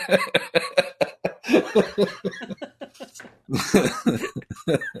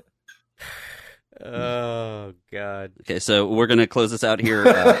 Oh, God. Okay, so we're going to close this out here,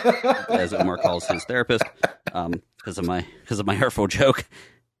 as Omar calls his therapist, because of my hurtful joke.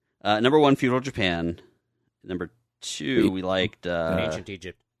 Number 1, feudal Japan. Number 2, we liked Ancient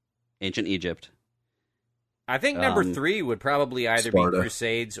Egypt. Ancient Egypt. I think number 3 would probably either Sparta. be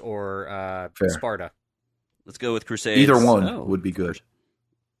Crusades or Sparta. Let's go with Crusades. Either one would be good.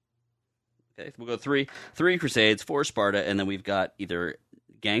 Okay, we'll go 3 Crusades, 4 Sparta, and then we've got either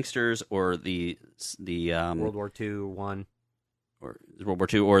Gangsters or the World War II 1, or World War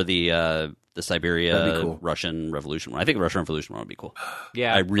II, or the Siberia cool. Russian Revolution one. I think the Russian Revolution one would be cool.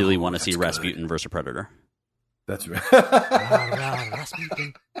 Yeah, I really want to see good. Rasputin versus Predator. That's right.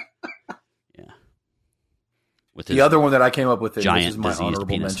 Rasputin. Yeah. With The other one that I came up with, and giant this is my diseased honorable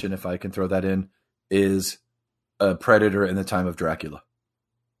penis. mention, if I can throw that in, is a Predator in the time of Dracula.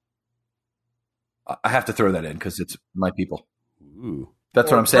 I have to throw that in because it's my people. Ooh. That's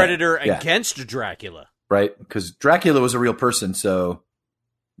what I'm saying. Predator Yeah. against Dracula. Right? Because Dracula was a real person, so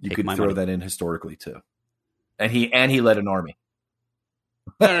you Take could my throw money. that in historically too. And he led an army.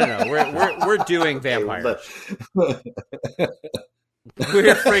 No. We're doing vampires. We're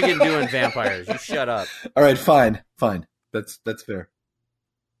friggin' doing vampires. You shut up. All right, fine. That's fair.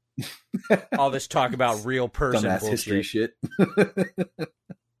 All this talk about real person Dumbass bullshit. history shit.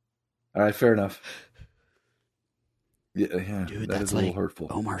 All right, fair enough. Yeah, Dude, that that's is a little like hurtful.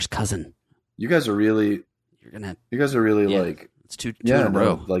 Omar's cousin. You guys are really Yeah. like, It's two yeah, in a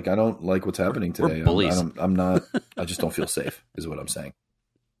row. no, like I don't like what's happening We're today. bullies. I'm not. I just don't feel safe. Is what I'm saying.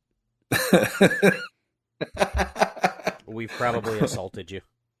 We've probably assaulted you.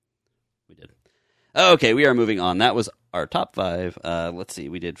 We did. Okay, we are moving on. That was our top 5. Let's see.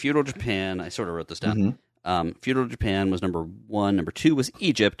 We did feudal Japan. I sort of wrote this down. Mhm. Feudal Japan was number 1. Number 2 was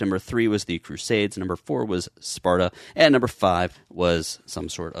Egypt. Number 3 was the Crusades. Number 4 was Sparta. And number 5 was some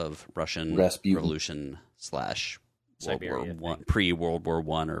sort of Russian Rasputin. Revolution / World War Siberia One, pre-World War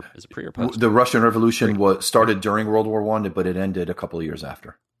One, or is it pre or post? The Russian Revolution started during World War I, but it ended a couple of years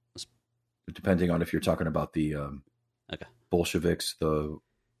after. Depending on if you're talking about the Bolsheviks, the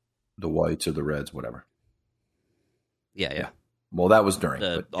whites, or the reds, whatever. Yeah. Well, that was during.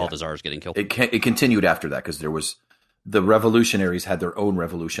 All the czars getting killed. It continued after that because there was the revolutionaries had their own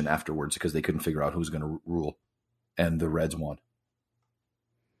revolution afterwards because they couldn't figure out who was going to rule, and the Reds won.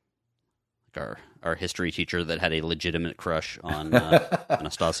 Our history teacher that had a legitimate crush on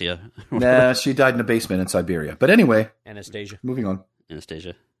Anastasia. Nah, she died in a basement in Siberia. But anyway, Anastasia. moving on.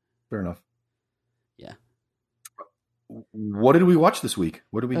 Anastasia. Fair enough. Yeah. What did we watch this week?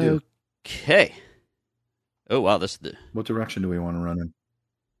 What did we do? Okay. Oh wow, this is the What direction do we want to run in?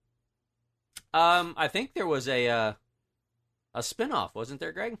 I think there was a spinoff, wasn't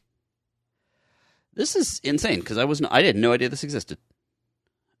there, Greg? This is insane because I had no idea this existed.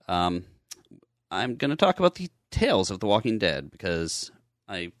 I'm going to talk about the Tales of the Walking Dead because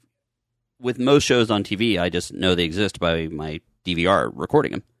with most shows on TV, I just know they exist by my DVR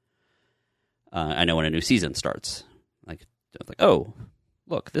recording them. I know when a new season starts. Like, oh,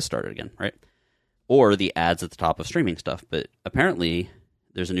 look, this started again, right? Or the ads at the top of streaming stuff. But apparently,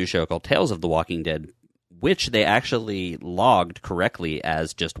 there's a new show called Tales of the Walking Dead, which they actually logged correctly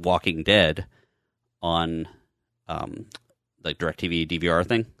as just Walking Dead on like DirecTV DVR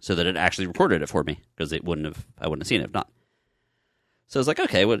thing, so that it actually recorded it for me because I wouldn't have seen it if not. So I was like,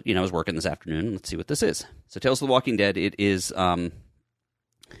 okay, well, I was working this afternoon. Let's see what this is. So Tales of the Walking Dead. It is what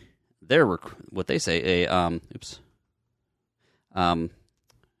they say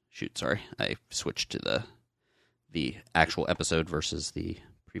sorry, I switched to the actual episode versus the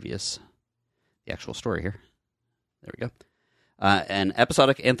actual story here. There we go. An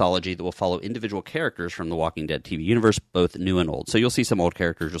episodic anthology that will follow individual characters from the Walking Dead TV universe, both new and old. So you'll see some old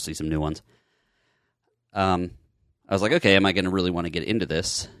characters, you'll see some new ones. I was like, okay, am I going to really want to get into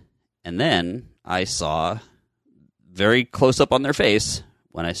this? And then I saw very close up on their face,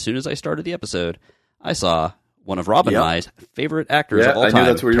 as soon as I started the episode, I saw one of Rob and I's favorite actors of all time,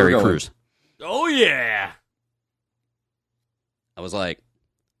 that's where Terry you were going. Crews. Oh, yeah! I was like,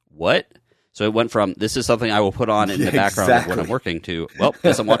 what? So it went from, this is something I will put on in the background of when I'm working to, well,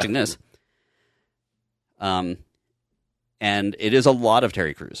 guess I'm watching this. And it is a lot of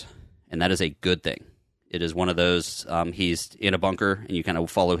Terry Crews, and that is a good thing. It is one of those, he's in a bunker, and you kind of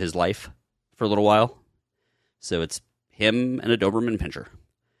follow his life for a little while. So it's him and a Doberman Pinscher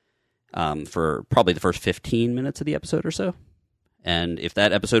for probably the first 15 minutes of the episode or so. And if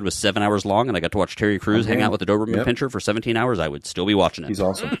that episode was 7 hours long and I got to watch Terry Crews hang out with the Doberman Pinscher for 17 hours, I would still be watching it. He's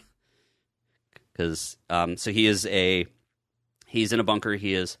awesome. Because so he's in a bunker.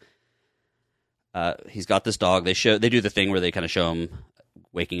 He's got this dog. They do the thing where they kind of show him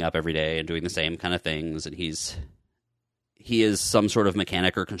waking up every day and doing the same kind of things. And he is some sort of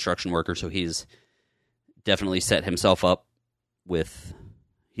mechanic or construction worker. So he's definitely set himself up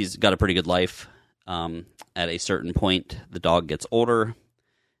he's got a pretty good life. At a certain point, the dog gets older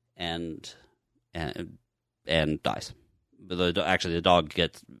and dies. But the dog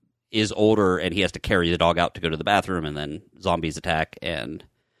is older, and he has to carry the dog out to go to the bathroom, and then zombies attack, and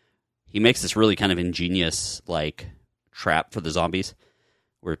he makes this really kind of ingenious trap for the zombies,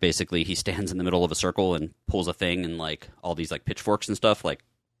 where basically he stands in the middle of a circle and pulls a thing, and all these pitchforks and stuff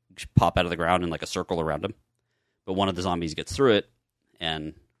pop out of the ground in a circle around him. But one of the zombies gets through it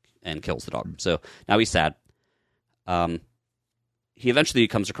and kills the dog. So now he's sad. He eventually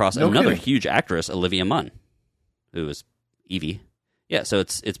comes across another huge actress, Olivia Munn, who is Evie. Yeah, so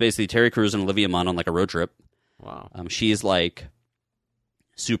it's basically Terry Crews and Olivia Munn on a road trip. Wow. She's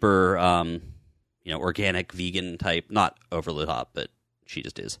super, organic, vegan type, not over the top, but she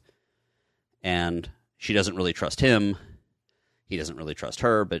just is. And she doesn't really trust him. He doesn't really trust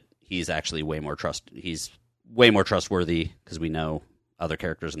her, but he's actually he's way more trustworthy because we know other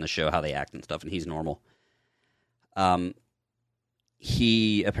characters in the show, how they act and stuff, and he's normal.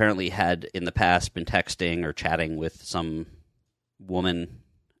 He apparently had in the past been texting or chatting with some woman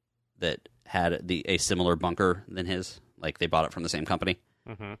that had a similar bunker than his. They bought it from the same company.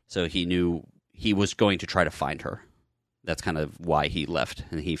 Mm-hmm. So he knew he was going to try to find her. That's kind of why he left.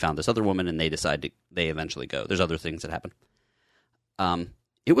 And he found this other woman, and they eventually go. There's other things that happen.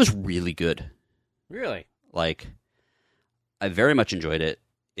 It was really good. Really? I very much enjoyed it.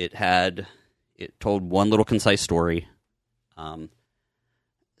 It told one little concise story.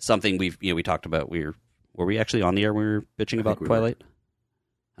 Something we talked about. Were we actually on the air when we were bitching about Twilight?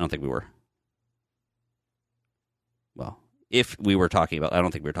 I don't think we were. Well, if we were talking about, I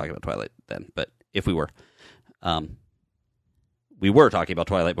don't think we were talking about Twilight then, but if we were talking about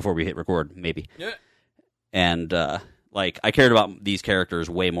Twilight before we hit record, maybe. Yeah. And I cared about these characters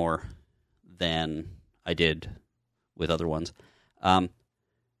way more than I did with other ones.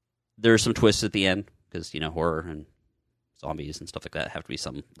 There's some twists at the end because horror and zombies and stuff like that have to be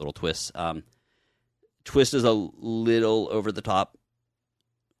some little twists. Twist is a little over the top,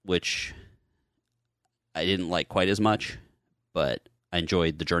 which I didn't like quite as much, but I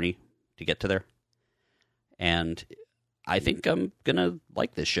enjoyed the journey to get to there. And I think I'm gonna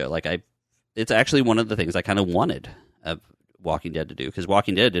like this show. It's actually one of the things I kind of wanted Walking Dead to do, because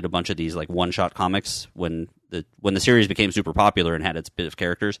Walking Dead did a bunch of these one-shot comics when the series became super popular and had its bit of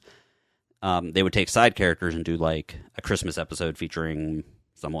characters. They would take side characters and do a Christmas episode featuring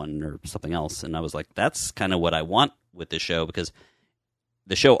someone or something else, and I was like, that's kind of what I want with this show, because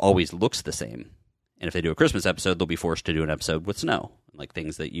the show always looks the same, and if they do a Christmas episode, they'll be forced to do an episode with snow,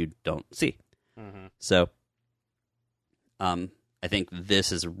 things that you don't see. Mm-hmm. So I think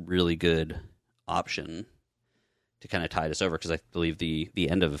this is a really good option to kind of tide us over, because I believe the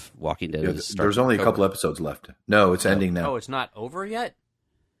end of Walking Dead is there's only a couple episodes left. No, it's ending now. Oh, it's not over yet?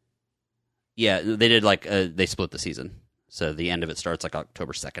 Yeah, they did they split the season. So the end of it starts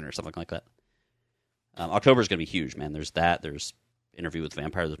October 2nd or something like that. October is going to be huge, man. There's Interview with the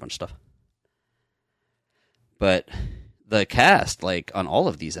Vampire, there's a bunch of stuff. But the cast, on all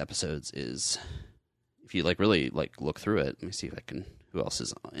of these episodes is, if you like really like look through it, let me see if I can. Who else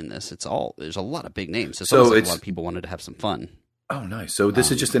is in this? There's a lot of big names. So, So like a lot of people wanted to have some fun. Oh, nice. So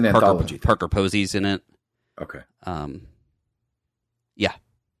this is just an anthology. Parker Posey's in it. Okay. Yeah.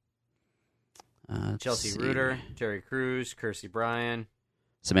 Chelsea Reuter, Terry Crews, Kirstie Bryan,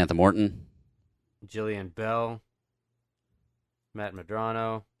 Samantha Morton, Jillian Bell, Matt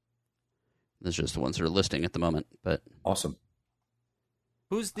Madrano. Those are just the ones that are listing at the moment. But Awesome.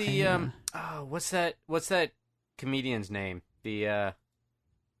 Who's the what's that comedian's name? The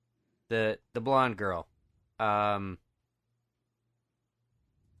blonde girl.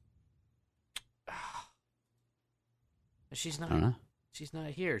 She's I don't know. She's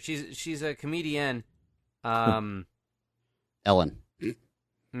not here. She's a comedian. Ellen.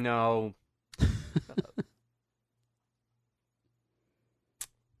 No.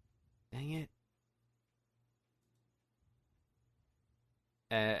 Dang it.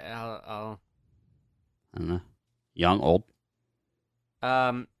 I'll I don't know. Young, old.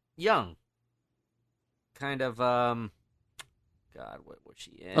 Young. Kind of God, what was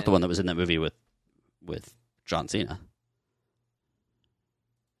she in? Not the one that was in that movie with John Cena.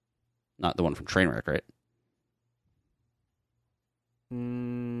 Not the one from Trainwreck, right?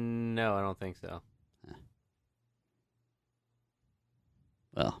 No, I don't think so.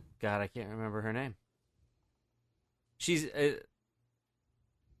 Well, God, I can't remember her name. She's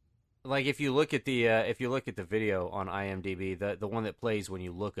like if you look at the video on IMDb, the one that plays when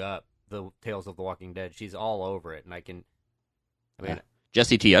you look up the Tales of the Walking Dead, she's all over it, and I mean,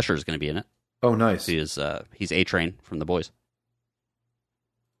 Jesse T. Usher is going to be in it. Oh, nice. He's A-Train from The Boys.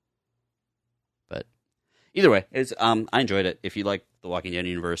 But either way, it's I enjoyed it. If you like the Walking Dead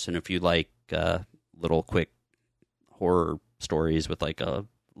universe, and if you like little quick horror stories with like a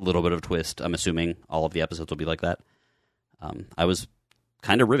little bit of twist, I'm assuming all of the episodes will be like that. I was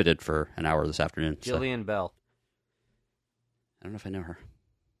kind of riveted for an hour this afternoon. Jillian Bell. I don't know if I know her.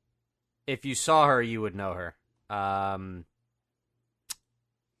 If you saw her, you would know her.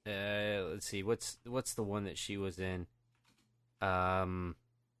 Let's see. What's the one that she was in?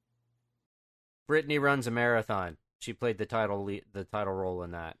 Brittany Runs a Marathon. She played the title role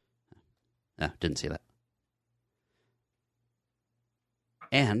in that. No, didn't see that.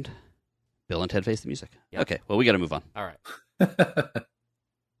 And Bill and Ted Face the Music. Yep. Okay, well, we got to move on. All right.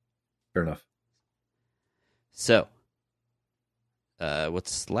 Fair enough. So,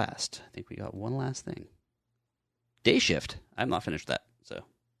 what's last? I think we got one last thing. Day Shift. I'm not finished that, so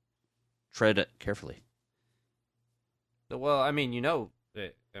tread it carefully. Well, I mean,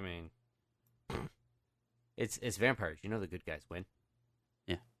 it's vampires. You know the good guys win.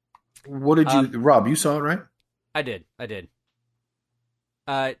 Yeah. What did you, Rob? You saw it, right? I did.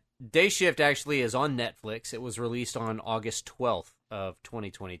 Day Shift actually is on Netflix. It was released on August 12th of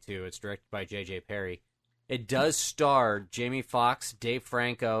 2022. It's directed by J.J. Perry. It does star Jamie Foxx, Dave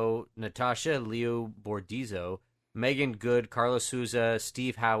Franco, Natasha Liu Bordizzo, Megan Good, Carlos Souza,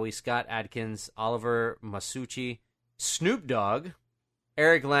 Steve Howie, Scott Adkins, Oliver Masucci, Snoop Dogg,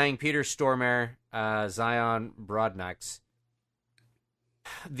 Eric Lang, Peter Stormare, Zion Broadnax.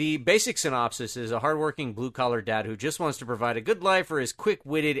 The basic synopsis is a hardworking blue-collar dad who just wants to provide a good life for his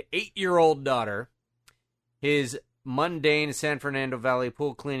quick-witted 8-year-old daughter. His mundane San Fernando Valley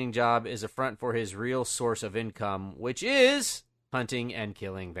pool cleaning job is a front for his real source of income, which is hunting and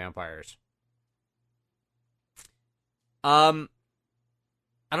killing vampires. I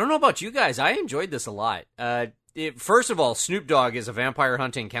don't know about you guys. I enjoyed this a lot. First of all, Snoop Dogg is a vampire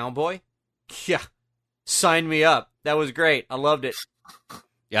hunting cowboy. Yeah, sign me up. That was great. I loved it.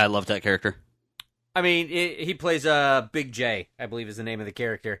 Yeah, I love that character. I mean, he plays Big J, I believe is the name of the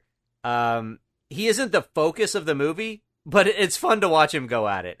character. He isn't the focus of the movie, but it's fun to watch him go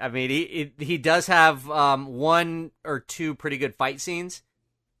at it. I mean, he does have one or two pretty good fight scenes,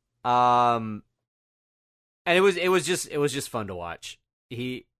 and it was just fun to watch.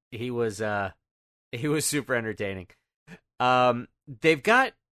 He was super entertaining. They've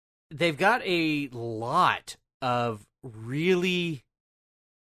got a lot of really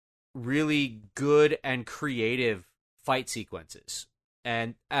good and creative fight sequences.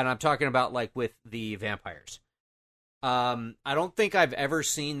 And I'm talking about like with the vampires. I don't think I've ever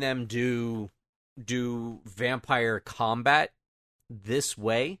seen them do vampire combat this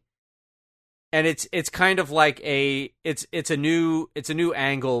way. And it's kind of like it's a new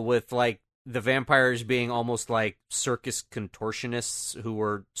angle with like the vampires being almost like circus contortionists who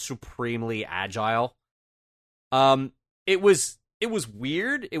were supremely agile. It was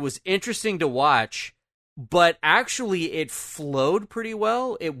weird. It was interesting to watch, but actually it flowed pretty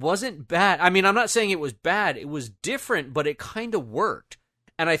well. It wasn't bad. I mean, I'm not saying it was bad. It was different, but it kind of worked.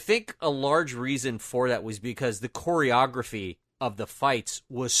 And I think a large reason for that was because the choreography of the fights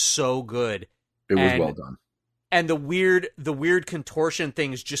was so good. It was well done. And the weird contortion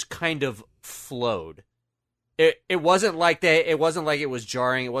things just kind of flowed. It wasn't like it was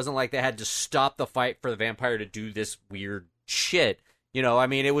jarring. It wasn't like they had to stop the fight for the vampire to do this weird shit. I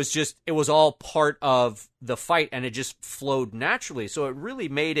mean, it was all part of the fight, and it just flowed naturally. So it really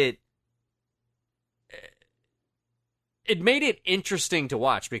made it interesting to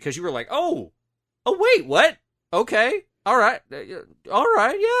watch, because you were like, oh wait, what? Okay, all right, yeah.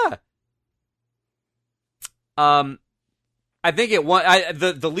 I think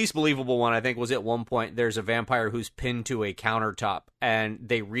the least believable one, I think, was at one point there's a vampire who's pinned to a countertop, and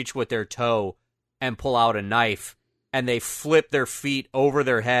they reach with their toe and pull out a knife, and they flip their feet over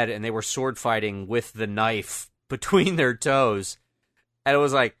their head, and they were sword fighting with the knife between their toes. And it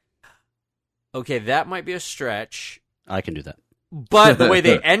was like, okay, that might be a stretch. I can do that. But the way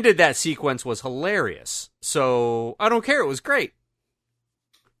they ended that sequence was hilarious. So I don't care. It was great.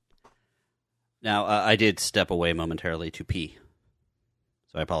 Now, I did step away momentarily to pee.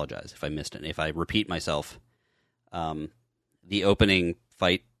 So I apologize if I missed it. If I repeat myself, the opening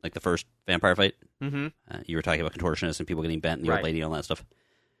fight, like the first vampire fight, you were talking about contortionists and people getting bent and the old lady and all that stuff.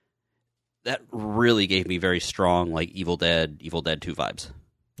 That really gave me very strong, like, Evil Dead 2 vibes.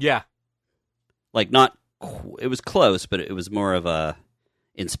 Yeah. Like, it was close, but it was more of a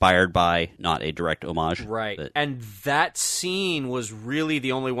inspired by, not a direct homage. Right. But... And that scene was really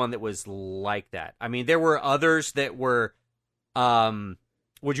the only one that was like that. I mean, there were others that were,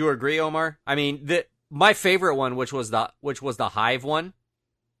 would you agree, Omar? I mean, my favorite one, which was the Hive one.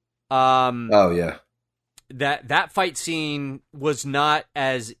 Oh yeah. That fight scene was not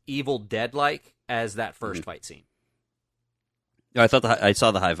as Evil Dead-like as that first fight scene. I thought I saw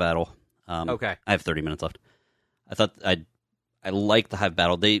the Hive battle. Okay. I have 30 minutes left. I thought I liked the Hive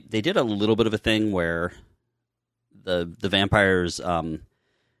battle. They did a little bit of a thing where the vampires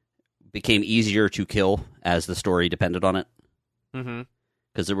became easier to kill as the story depended on it. Mm-hmm.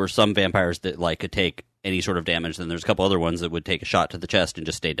 Because there were some vampires that could take any sort of damage. Then there's a couple other ones that would take a shot to the chest and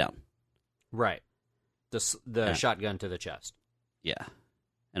just stay down. Right. The shotgun to the chest. Yeah.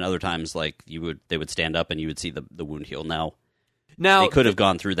 And other times, they would stand up and you would see the wound heal. Now they could have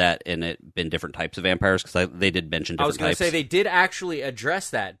gone through that and it been different types of vampires, because they did mention different types. I was going to say they did actually address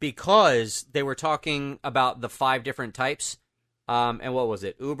that, because they were talking about the 5 different types. And what was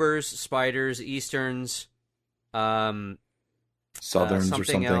it? Ubers, spiders, Easterns, Southerns or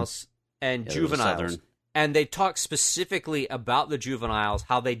something else, and juveniles. And they talk specifically about the juveniles,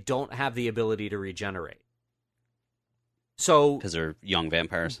 how they don't have the ability to regenerate. So because they're young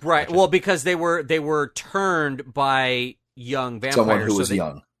vampires, right? Well, because they were turned by young vampires, someone who was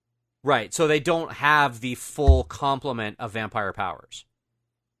young, right? So they don't have the full complement of vampire powers.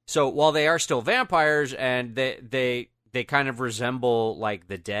 So while they are still vampires, and they kind of resemble like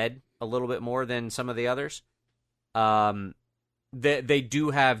the dead a little bit more than some of the others, they do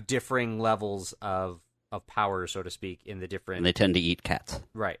have differing levels of power, so to speak, in the different. And they tend to eat cats,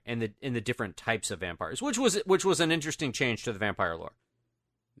 right? In the different types of vampires, which was an interesting change to the vampire lore.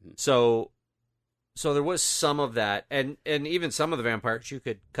 Mm-hmm. So there was some of that, and even some of the vampires you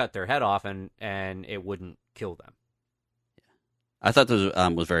could cut their head off and it wouldn't kill them. I thought this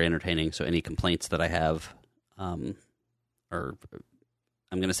was very entertaining. So any complaints that I have, or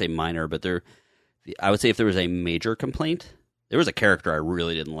I'm going to say minor, but I would say if there was a major complaint, there was a character I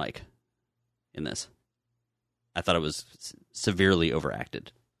really didn't like in this. I thought it was severely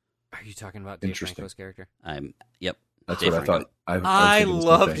overacted. Are you talking about Dave Franco's character? Yep. That's Dave what Franco. I thought. I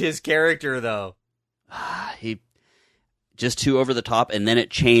loved his character, though. He just too over the top, and then it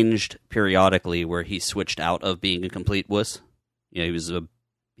changed periodically where he switched out of being a complete wuss.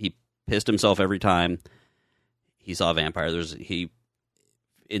 He pissed himself every time he saw a vampire.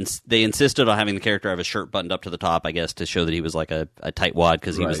 They insisted on having the character have his shirt buttoned up to the top, I guess, to show that he was like a tightwad,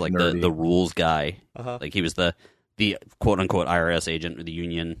 because he was like the rules guy. Uh-huh. Like he was the quote unquote IRS agent, or the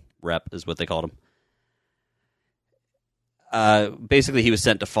union rep is what they called him. Basically, he was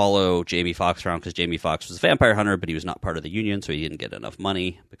sent to follow Jamie Foxx around because Jamie Foxx was a vampire hunter, but he was not part of the union, so he didn't get enough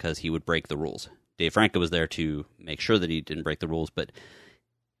money because he would break the rules. Dave Franco was there to make sure that he didn't break the rules, but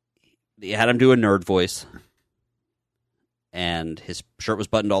they had him do a nerd voice. And his shirt was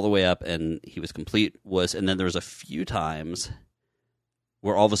buttoned all the way up, and he was complete wuss. And then there was a few times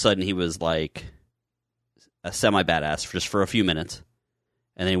where all of a sudden he was like a semi-badass just for a few minutes,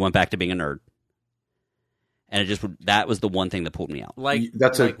 and then he went back to being a nerd. And that was the one thing that pulled me out.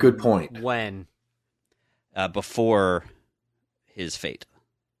 That's a good point. When? Before his fate.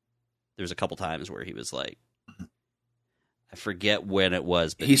 There was a couple times where he was like, I forget when it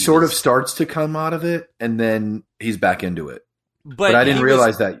was, but he sort of starts to come out of it, and then he's back into it. But I didn't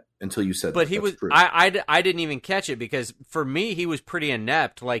realize that until you said. But that. he was. True. I didn't even catch it because for me he was pretty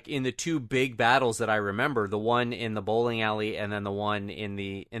inept. Like in the two big battles that I remember, the one in the bowling alley and then the one in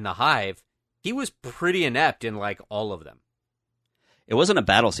the hive, he was pretty inept in like all of them. It wasn't a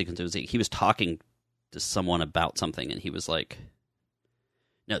battle sequence. It was he was talking to someone about something, and he was like,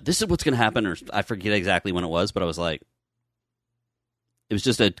 "No, this is what's going to happen." Or I forget exactly when it was, but I was like, it was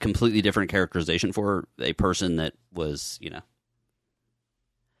just a completely different characterization for a person that was,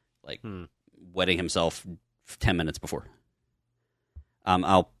 like wetting himself 10 minutes before.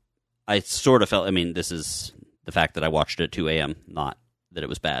 I sort of felt. I mean, this is the fact that I watched it at 2 a.m. Not that it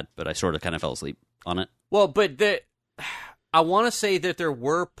was bad, but I sort of kind of fell asleep on it. Well, but I want to say that there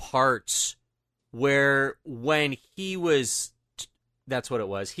were parts where when he was, that's what it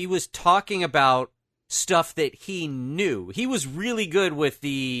was. He was talking about stuff that he knew. He was really good with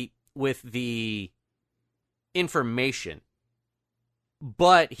the information,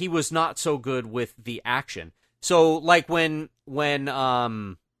 but he was not so good with the action. So, like when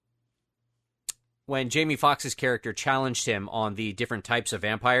Jamie Foxx's character challenged him on the different types of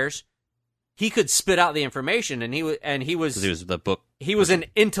vampires, he could spit out the information, and he was the book. He was an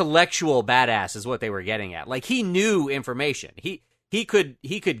intellectual badass, is what they were getting at. Like he knew information. He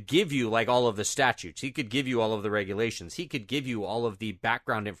could give you like all of the statutes. He could give you all of the regulations. He could give you all of the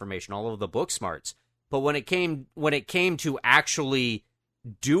background information, all of the book smarts. But when it came to actually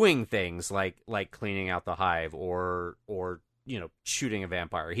doing things like cleaning out the hive or shooting a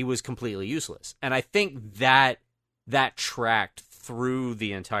vampire, he was completely useless. And I think that tracked through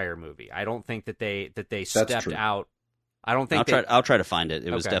the entire movie. I don't think that they stepped out. I don't think I'll try to find it.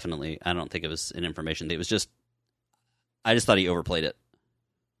 It was definitely. I don't think it was an information. It was just. I just thought he overplayed it.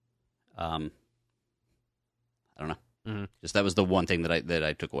 I don't know. Mm-hmm. Just that was the one thing that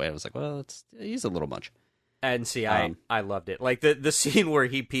I took away. I was like, well, he's a little much. And see, I loved it. Like the scene where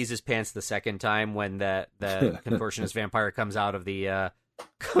he pees his pants the second time when the contortionist vampire comes out of the air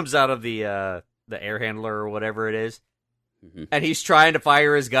handler or whatever it is. Mm-hmm. And he's trying to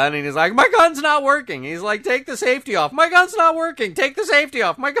fire his gun, and he's like, my gun's not working. He's like, take the safety off. My gun's not working. Take the safety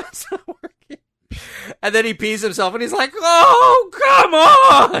off. My gun's not working. And then he pees himself, and he's like, oh, come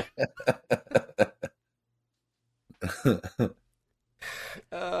on!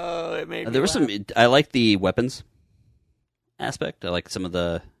 Oh, it made me there was laugh. I like the weapons aspect. I like some of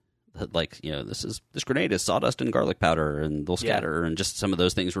the this grenade is sawdust and garlic powder, and they'll scatter, and just some of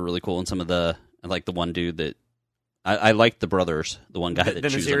those things were really cool. And some of I like the one dude that I liked the brothers, the one guy that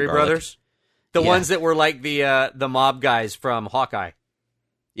chews on garlic. Brothers, the ones that were like the mob guys from Hawkeye.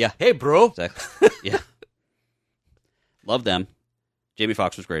 Yeah. Hey, bro. Exactly. Yeah. Love them. Jamie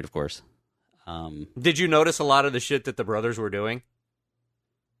Foxx was great, of course. Did you notice a lot of the shit that the brothers were doing?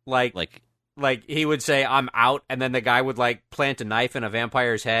 Like he would say, I'm out, and then the guy would like plant a knife in a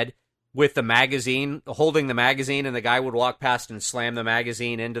vampire's head with the magazine, holding the magazine, and the guy would walk past and slam the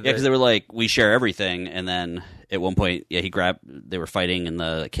magazine into the... Yeah, because they were like, we share everything, and then at one point, they were fighting in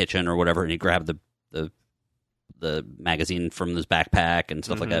the kitchen or whatever, and he grabbed the magazine from his backpack and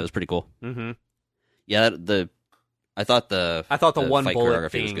stuff like that. It was pretty cool. Mm-hmm. Yeah, I thought the one fight bullet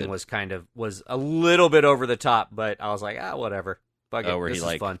choreography thing was a little bit over the top, but I was like, whatever. Fuck it. Where this he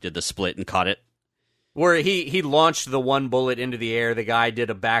is fun. did the split and caught it. Where he launched the one bullet into the air, the guy did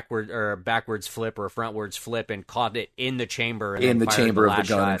a backwards flip or a frontwards flip and caught it in the chamber. And in the chamber of the gun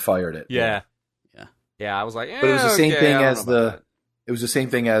shot. and fired it. Yeah. I was like, but it was the same thing as that. It was the same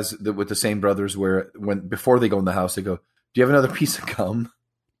thing as with the same brothers, where before they go in the house, they go, "Do you have another piece of gum?"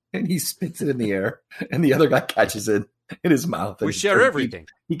 And he spits it in the air, and the other guy catches it in his mouth. We share everything.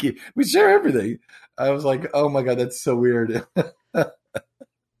 We share everything. I was like, "Oh my god, that's so weird."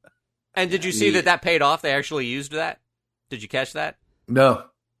 And did you see that paid off? They actually used that. Did you catch that? No.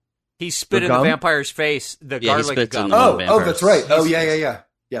 He spit in the vampire's face. The garlic gum. Oh, that's right. Oh, yeah.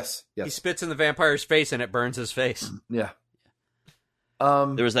 Yes. He spits in the vampire's face, and it burns his face. Yeah.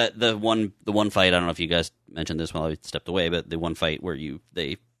 There was the one fight. I don't know if you guys mentioned this while I stepped away, but the one fight where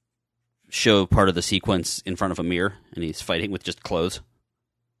they show part of the sequence in front of a mirror, and he's fighting with just clothes.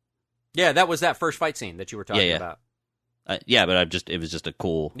 Yeah, that was that first fight scene that you were talking about. But it was just a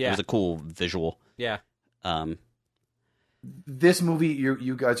cool. Yeah. It was a cool visual. Yeah. This movie,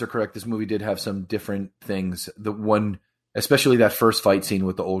 you guys are correct. This movie did have some different things. The one, especially that first fight scene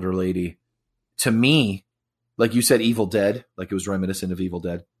with the older lady, to me, like you said, Evil Dead, like it was reminiscent of Evil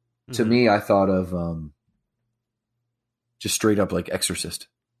Dead. Mm-hmm. To me, I thought of just straight up like Exorcist,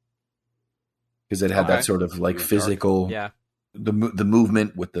 because it had that sort of like physical, yeah, the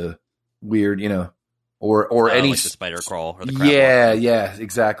movement with the weird, or any like the spider crawl or the crab yeah,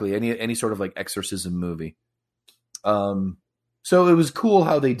 exactly. Any sort of like exorcism movie. So it was cool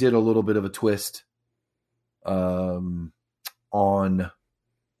how they did a little bit of a twist on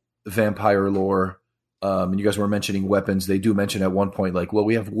vampire lore. And you guys were mentioning weapons. They do mention at one point, like, well,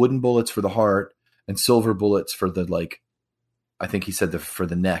 we have wooden bullets for the heart and silver bullets for the, like, I think he said for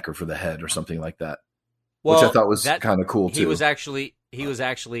the neck or for the head or something like that, which I thought was kind of cool too. He was actually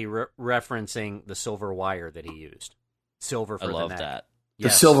referencing the silver wire that he used. Silver for the neck. I love that. The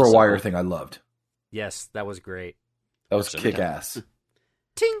silver wire thing I loved. Yes, that was great. That was kick-ass.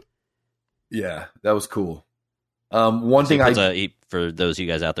 Ting! Yeah, that was cool. One thing for those of you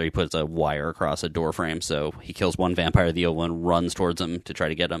guys out there, he puts a wire across a door frame, so he kills one vampire, the other one runs towards him to try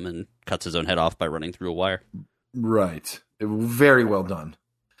to get him and cuts his own head off by running through a wire. Right. Very well done.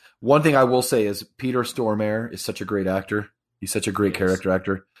 One thing I will say is Peter Stormare is such a great actor. He's such a great character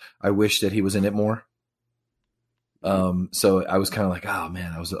actor. I wish that he was in it more. So I was kind of like, oh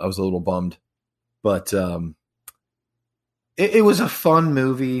man, I was a little bummed, but it was a fun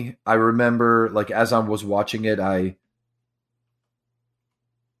movie. I remember, like, as I was watching it, I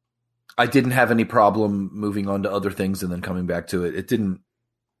didn't have any problem moving on to other things and then coming back to it. It didn't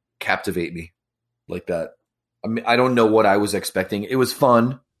captivate me like that. I mean, I don't know what I was expecting. It was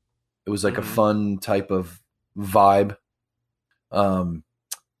fun. It was like a fun type of vibe. I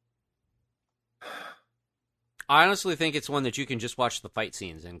honestly think it's one that you can just watch the fight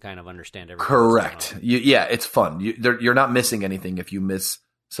scenes and kind of understand everything. Correct. Yeah, it's fun. You're not missing anything if you miss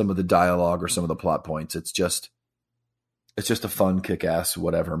some of the dialogue or some of the plot points. It's just a fun, kick-ass,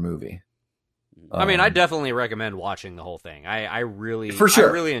 whatever movie. I mean, I definitely recommend watching the whole thing. I really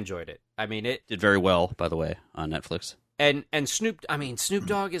enjoyed it. I mean, it did very well, by the way, on Netflix. And Snoop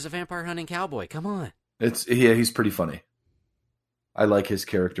Dogg is a vampire hunting cowboy. Come on. He's pretty funny. I like his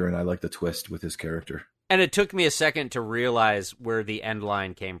character, and I like the twist with his character. And it took me a second to realize where the end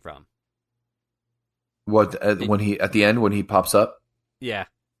line came from. What at the end when he pops up? Yeah.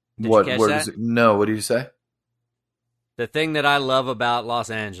 What did you say? The thing that I love about Los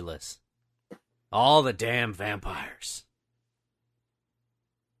Angeles. All the damn vampires.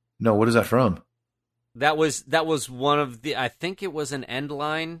 No, what is that from? That was one of the, I think it was an end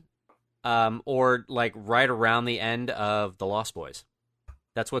line, or like right around the end of The Lost Boys.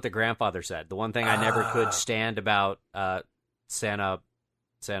 That's what the grandfather said. The one thing I never could stand about Santa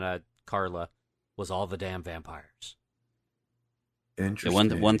Carla was all the damn vampires.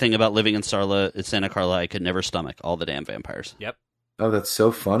 Interesting. One thing about living in Santa Carla, I could never stomach all the damn vampires. Yep. Oh, that's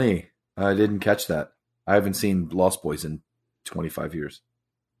so funny. I didn't catch that. I haven't seen Lost Boys in 25 years.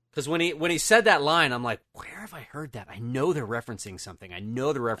 Because when he said that line, I'm like, where have I heard that? I know they're referencing something.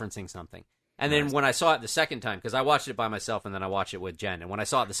 And then when I saw it the second time, because I watched it by myself and then I watched it with Jen, and when I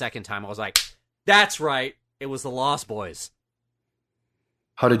saw it the second time, I was like, that's right. It was the Lost Boys.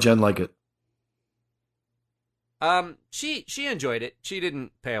 How did Jen like it? She enjoyed it. She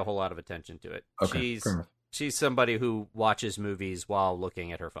didn't pay a whole lot of attention to it. Okay, She's somebody who watches movies while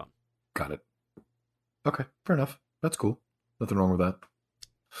looking at her phone. Got it. Okay, fair enough. That's cool. Nothing wrong with that.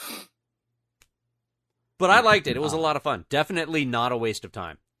 But I liked it. It was a lot of fun. Definitely not a waste of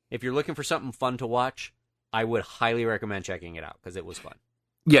time. If you're looking for something fun to watch, I would highly recommend checking it out because it was fun.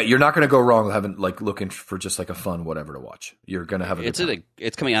 Yeah, you're not going to go wrong looking for just like a fun whatever to watch. You're going to have a good time.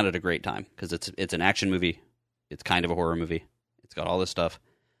 It's coming out at a great time because it's an action movie. It's kind of a horror movie. It's got all this stuff,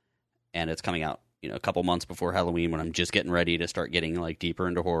 and it's coming out a couple months before Halloween when I'm just getting ready to start getting like deeper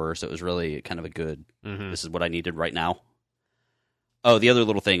into horror. So it was really kind of a good. This is what I needed right now. Oh, the other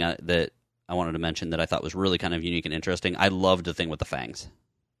little thing that I wanted to mention that I thought was really kind of unique and interesting. I loved the thing with the fangs.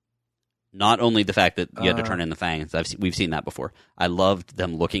 Not only the fact that you had to turn in the fangs, we've seen that before. I loved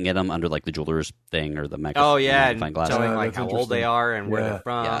them looking at them under like the jeweler's thing or the magnifying glass. Telling like how old they are and where they're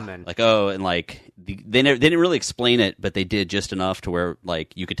from, and like and like they didn't really explain it, but they did just enough to where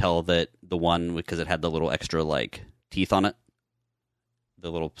like you could tell that the one because it had the little extra like teeth on it,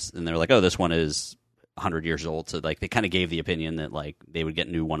 and they're like, oh, this one is 100 years old, so like they kind of gave the opinion that like they would get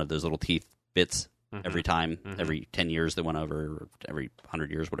new one of those little teeth bits every time, every 10 years they went over, or every 100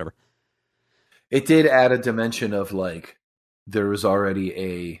 years, whatever. It did add a dimension of like there was already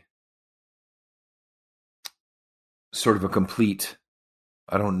a sort of a complete,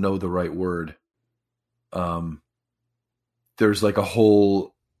 I don't know the right word. There's like a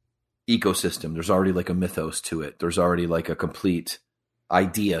whole ecosystem. There's already like a mythos to it. There's already like a complete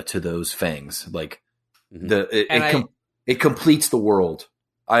idea to those fangs. Like it completes the world.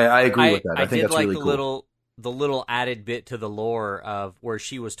 I agree with that. I think that's really cool. The little added bit to the lore of where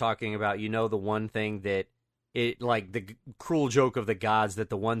she was talking about, the one thing that it like the cruel joke of the gods that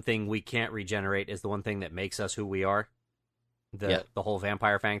the one thing we can't regenerate is the one thing that makes us who we are. The whole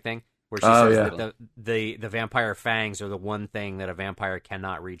vampire fang thing, where she says that the vampire fangs are the one thing that a vampire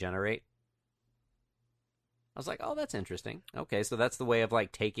cannot regenerate. I was like, oh, that's interesting. Okay, so that's the way of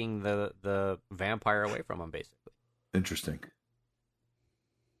like taking the vampire away from him, basically. Interesting.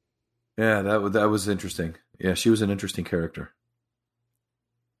 Yeah, that was interesting. Yeah, she was an interesting character.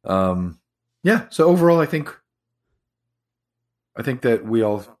 Yeah. So overall, I think that we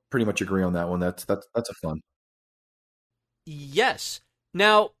all pretty much agree on that one. That's a fun. Yes.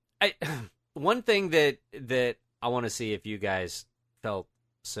 Now, one thing that I want to see if you guys felt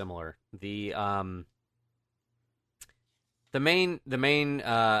similar. The main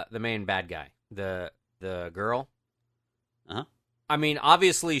bad guy, the girl. Uh-huh. I mean,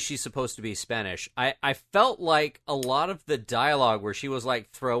 obviously she's supposed to be Spanish. I felt like a lot of the dialogue where she was like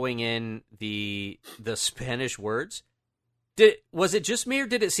throwing in the Spanish words, was it just me or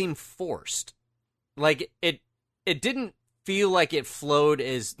did it seem forced? Like it didn't feel like it flowed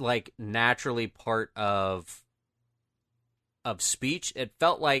as like naturally part of speech. It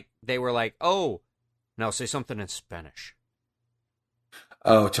felt like they were like, "Oh, now say something in Spanish."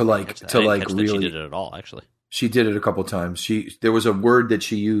 Oh, to really she did it at all, actually. She did it a couple times. There was a word that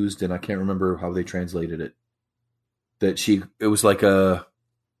she used, and I can't remember how they translated it. It was like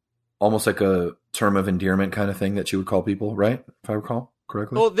almost like a term of endearment kind of thing that she would call people, right? If I recall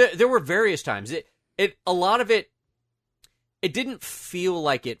correctly. Well, there were various times. A lot of it didn't feel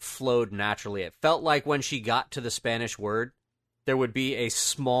like it flowed naturally. It felt like when she got to the Spanish word, there would be a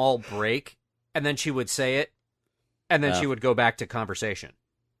small break, and then she would say it, and then she would go back to conversation.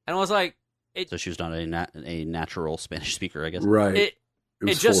 And I was like, so she was not a natural Spanish speaker, I guess. Right.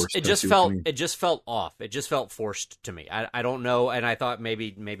 It just felt off. It just felt forced to me. I don't know, and I thought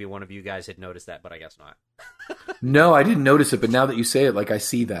maybe one of you guys had noticed that, but I guess not. No, I didn't notice it, but now that you say it, like I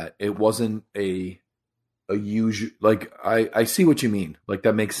see that it wasn't a usual. Like I see what you mean. Like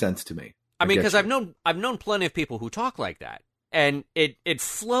that makes sense to me. I mean, because I've known plenty of people who talk like that, and it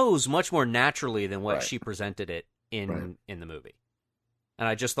flows much more naturally than what she presented it in the movie, and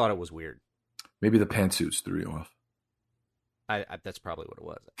I just thought it was weird. Maybe the pantsuits threw you off. That's probably what it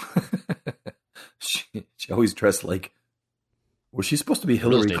was. She always dressed like. Was she supposed to be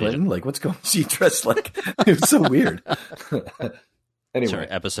Hillary Clinton? Like, what's going on? She dressed like. It was so weird. Anyway. Sorry,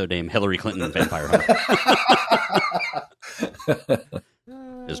 episode name Hillary Clinton Vampire Hunter.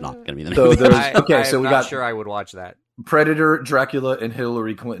 Is not going to be the name. So we got. Sure, I would watch that. Predator, Dracula, and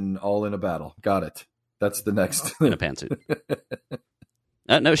Hillary Clinton all in a battle. Got it. That's the next. In a pantsuit.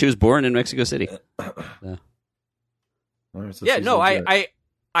 No, she was born in Mexico City. Right, so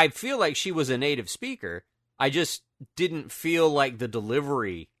I feel like she was a native speaker. I just didn't feel like the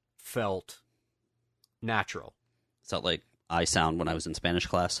delivery felt natural. Is that like I sound when I was in Spanish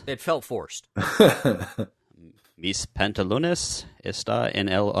class? It felt forced. Mis pantalones está en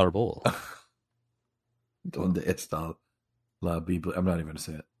el árbol. Donde está la Biblia? I'm not even going to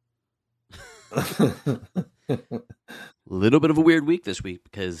say it. A little bit of a weird week this week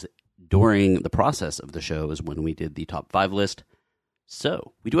because during the process of the show is when we did the top 5 list.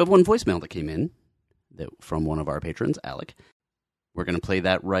 So we do have one voicemail that came in from one of our patrons, Alec. We're going to play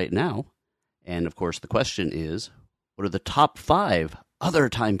that right now. And of course, the question is, what are the top 5 other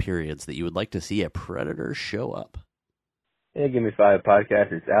time periods that you would like to see a Predator show up? Hey, Give Me 5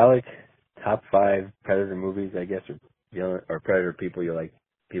 podcast. It's Alec. Top 5 Predator movies, I guess, or Predator people you like.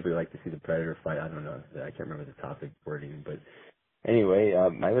 People who like to see the Predator fight. I don't know. I can't remember the topic wording, but anyway,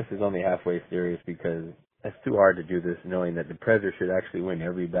 my list is only halfway serious because it's too hard to do this knowing that the Predator should actually win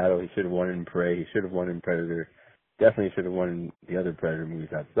every battle. He should have won in Prey. He should have won in Predator. Definitely should have won in the other Predator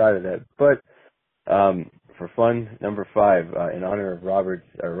movies outside of that. But for fun, number 5, in honor of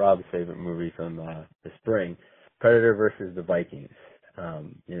Rob's favorite movie from the spring, Predator versus the Vikings.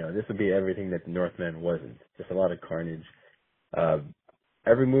 This would be everything that the Northman wasn't. Just a lot of carnage.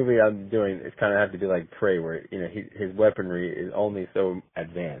 Every movie I'm doing, it's kind of have to be like Prey, where his weaponry is only so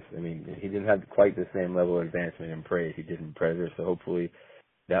advanced. I mean, he didn't have quite the same level of advancement in Prey as he did in Predator. So hopefully,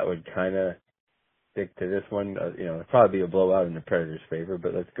 that would kind of stick to this one. It'd probably be a blowout in the Predator's favor,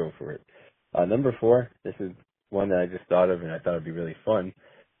 but let's go for it. Number 4, this is one that I just thought of, and I thought it'd be really fun.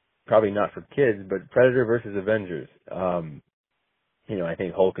 Probably not for kids, but Predator versus Avengers. I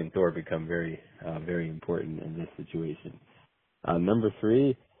think Hulk and Thor become very, very important in this situation. Number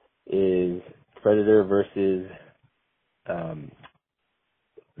 3 is Predator versus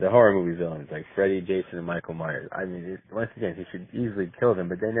the horror movie villains like Freddy, Jason, and Michael Myers. I mean, once again, he should easily kill them,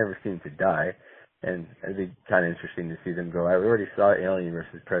 but they never seem to die, and it'd be kind of interesting to see them go. I already saw Alien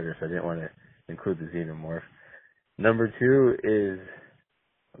versus Predator, so I didn't want to include the Xenomorph. Number 2 is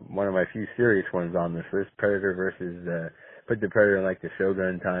one of my few serious ones on this list, Predator versus, put the Predator in like the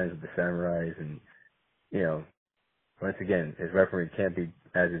Shogun times with the samurais, and, you know, once again, his weaponry can't be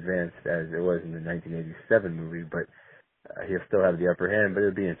as advanced as it was in the 1987 movie, but he'll still have the upper hand, but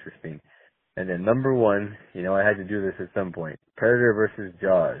it'll be interesting. And then number 1, you know, I had to do this at some point, Predator versus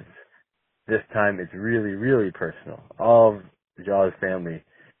Jaws. This time it's really, really personal. All of the Jaws family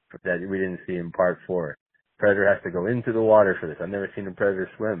that we didn't see in part 4. Predator has to go into the water for this. I've never seen a Predator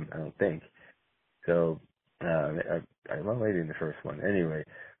swim, I don't think. So, well, maybe in the first one. Anyway,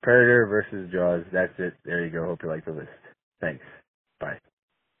 Predator versus Jaws, that's it. There you go. Hope you like the list. Thanks. Bye.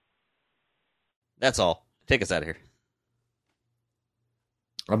 That's all. Take us out of here.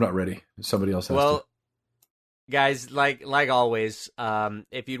 I'm not ready. Somebody else has Well, guys, like always,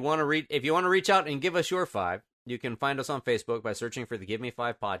 if you want to reach out and give us your 5, you can find us on Facebook by searching for the Give Me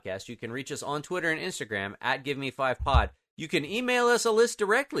 5 podcast. You can reach us on Twitter and Instagram at Give Me 5 Pod. You can email us a list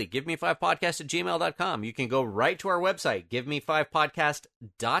directly, giveme5podcast@gmail.com. You can go right to our website,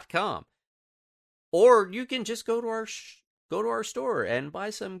 giveme5podcast.com. Or you can just go to our store and buy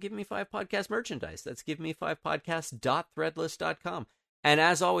some Give Me 5 Podcast merchandise. That's giveme5podcast.threadless.com. And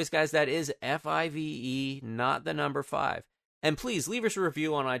as always, guys, that is FIVE, not the number 5. And please leave us a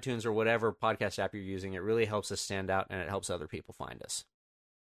review on iTunes or whatever podcast app you're using. It really helps us stand out, and it helps other people find us.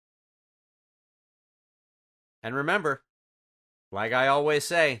 And remember, like I always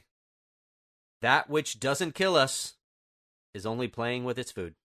say, that which doesn't kill us is only playing with its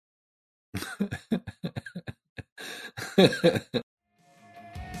food. to.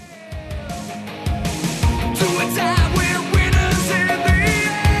 To a time where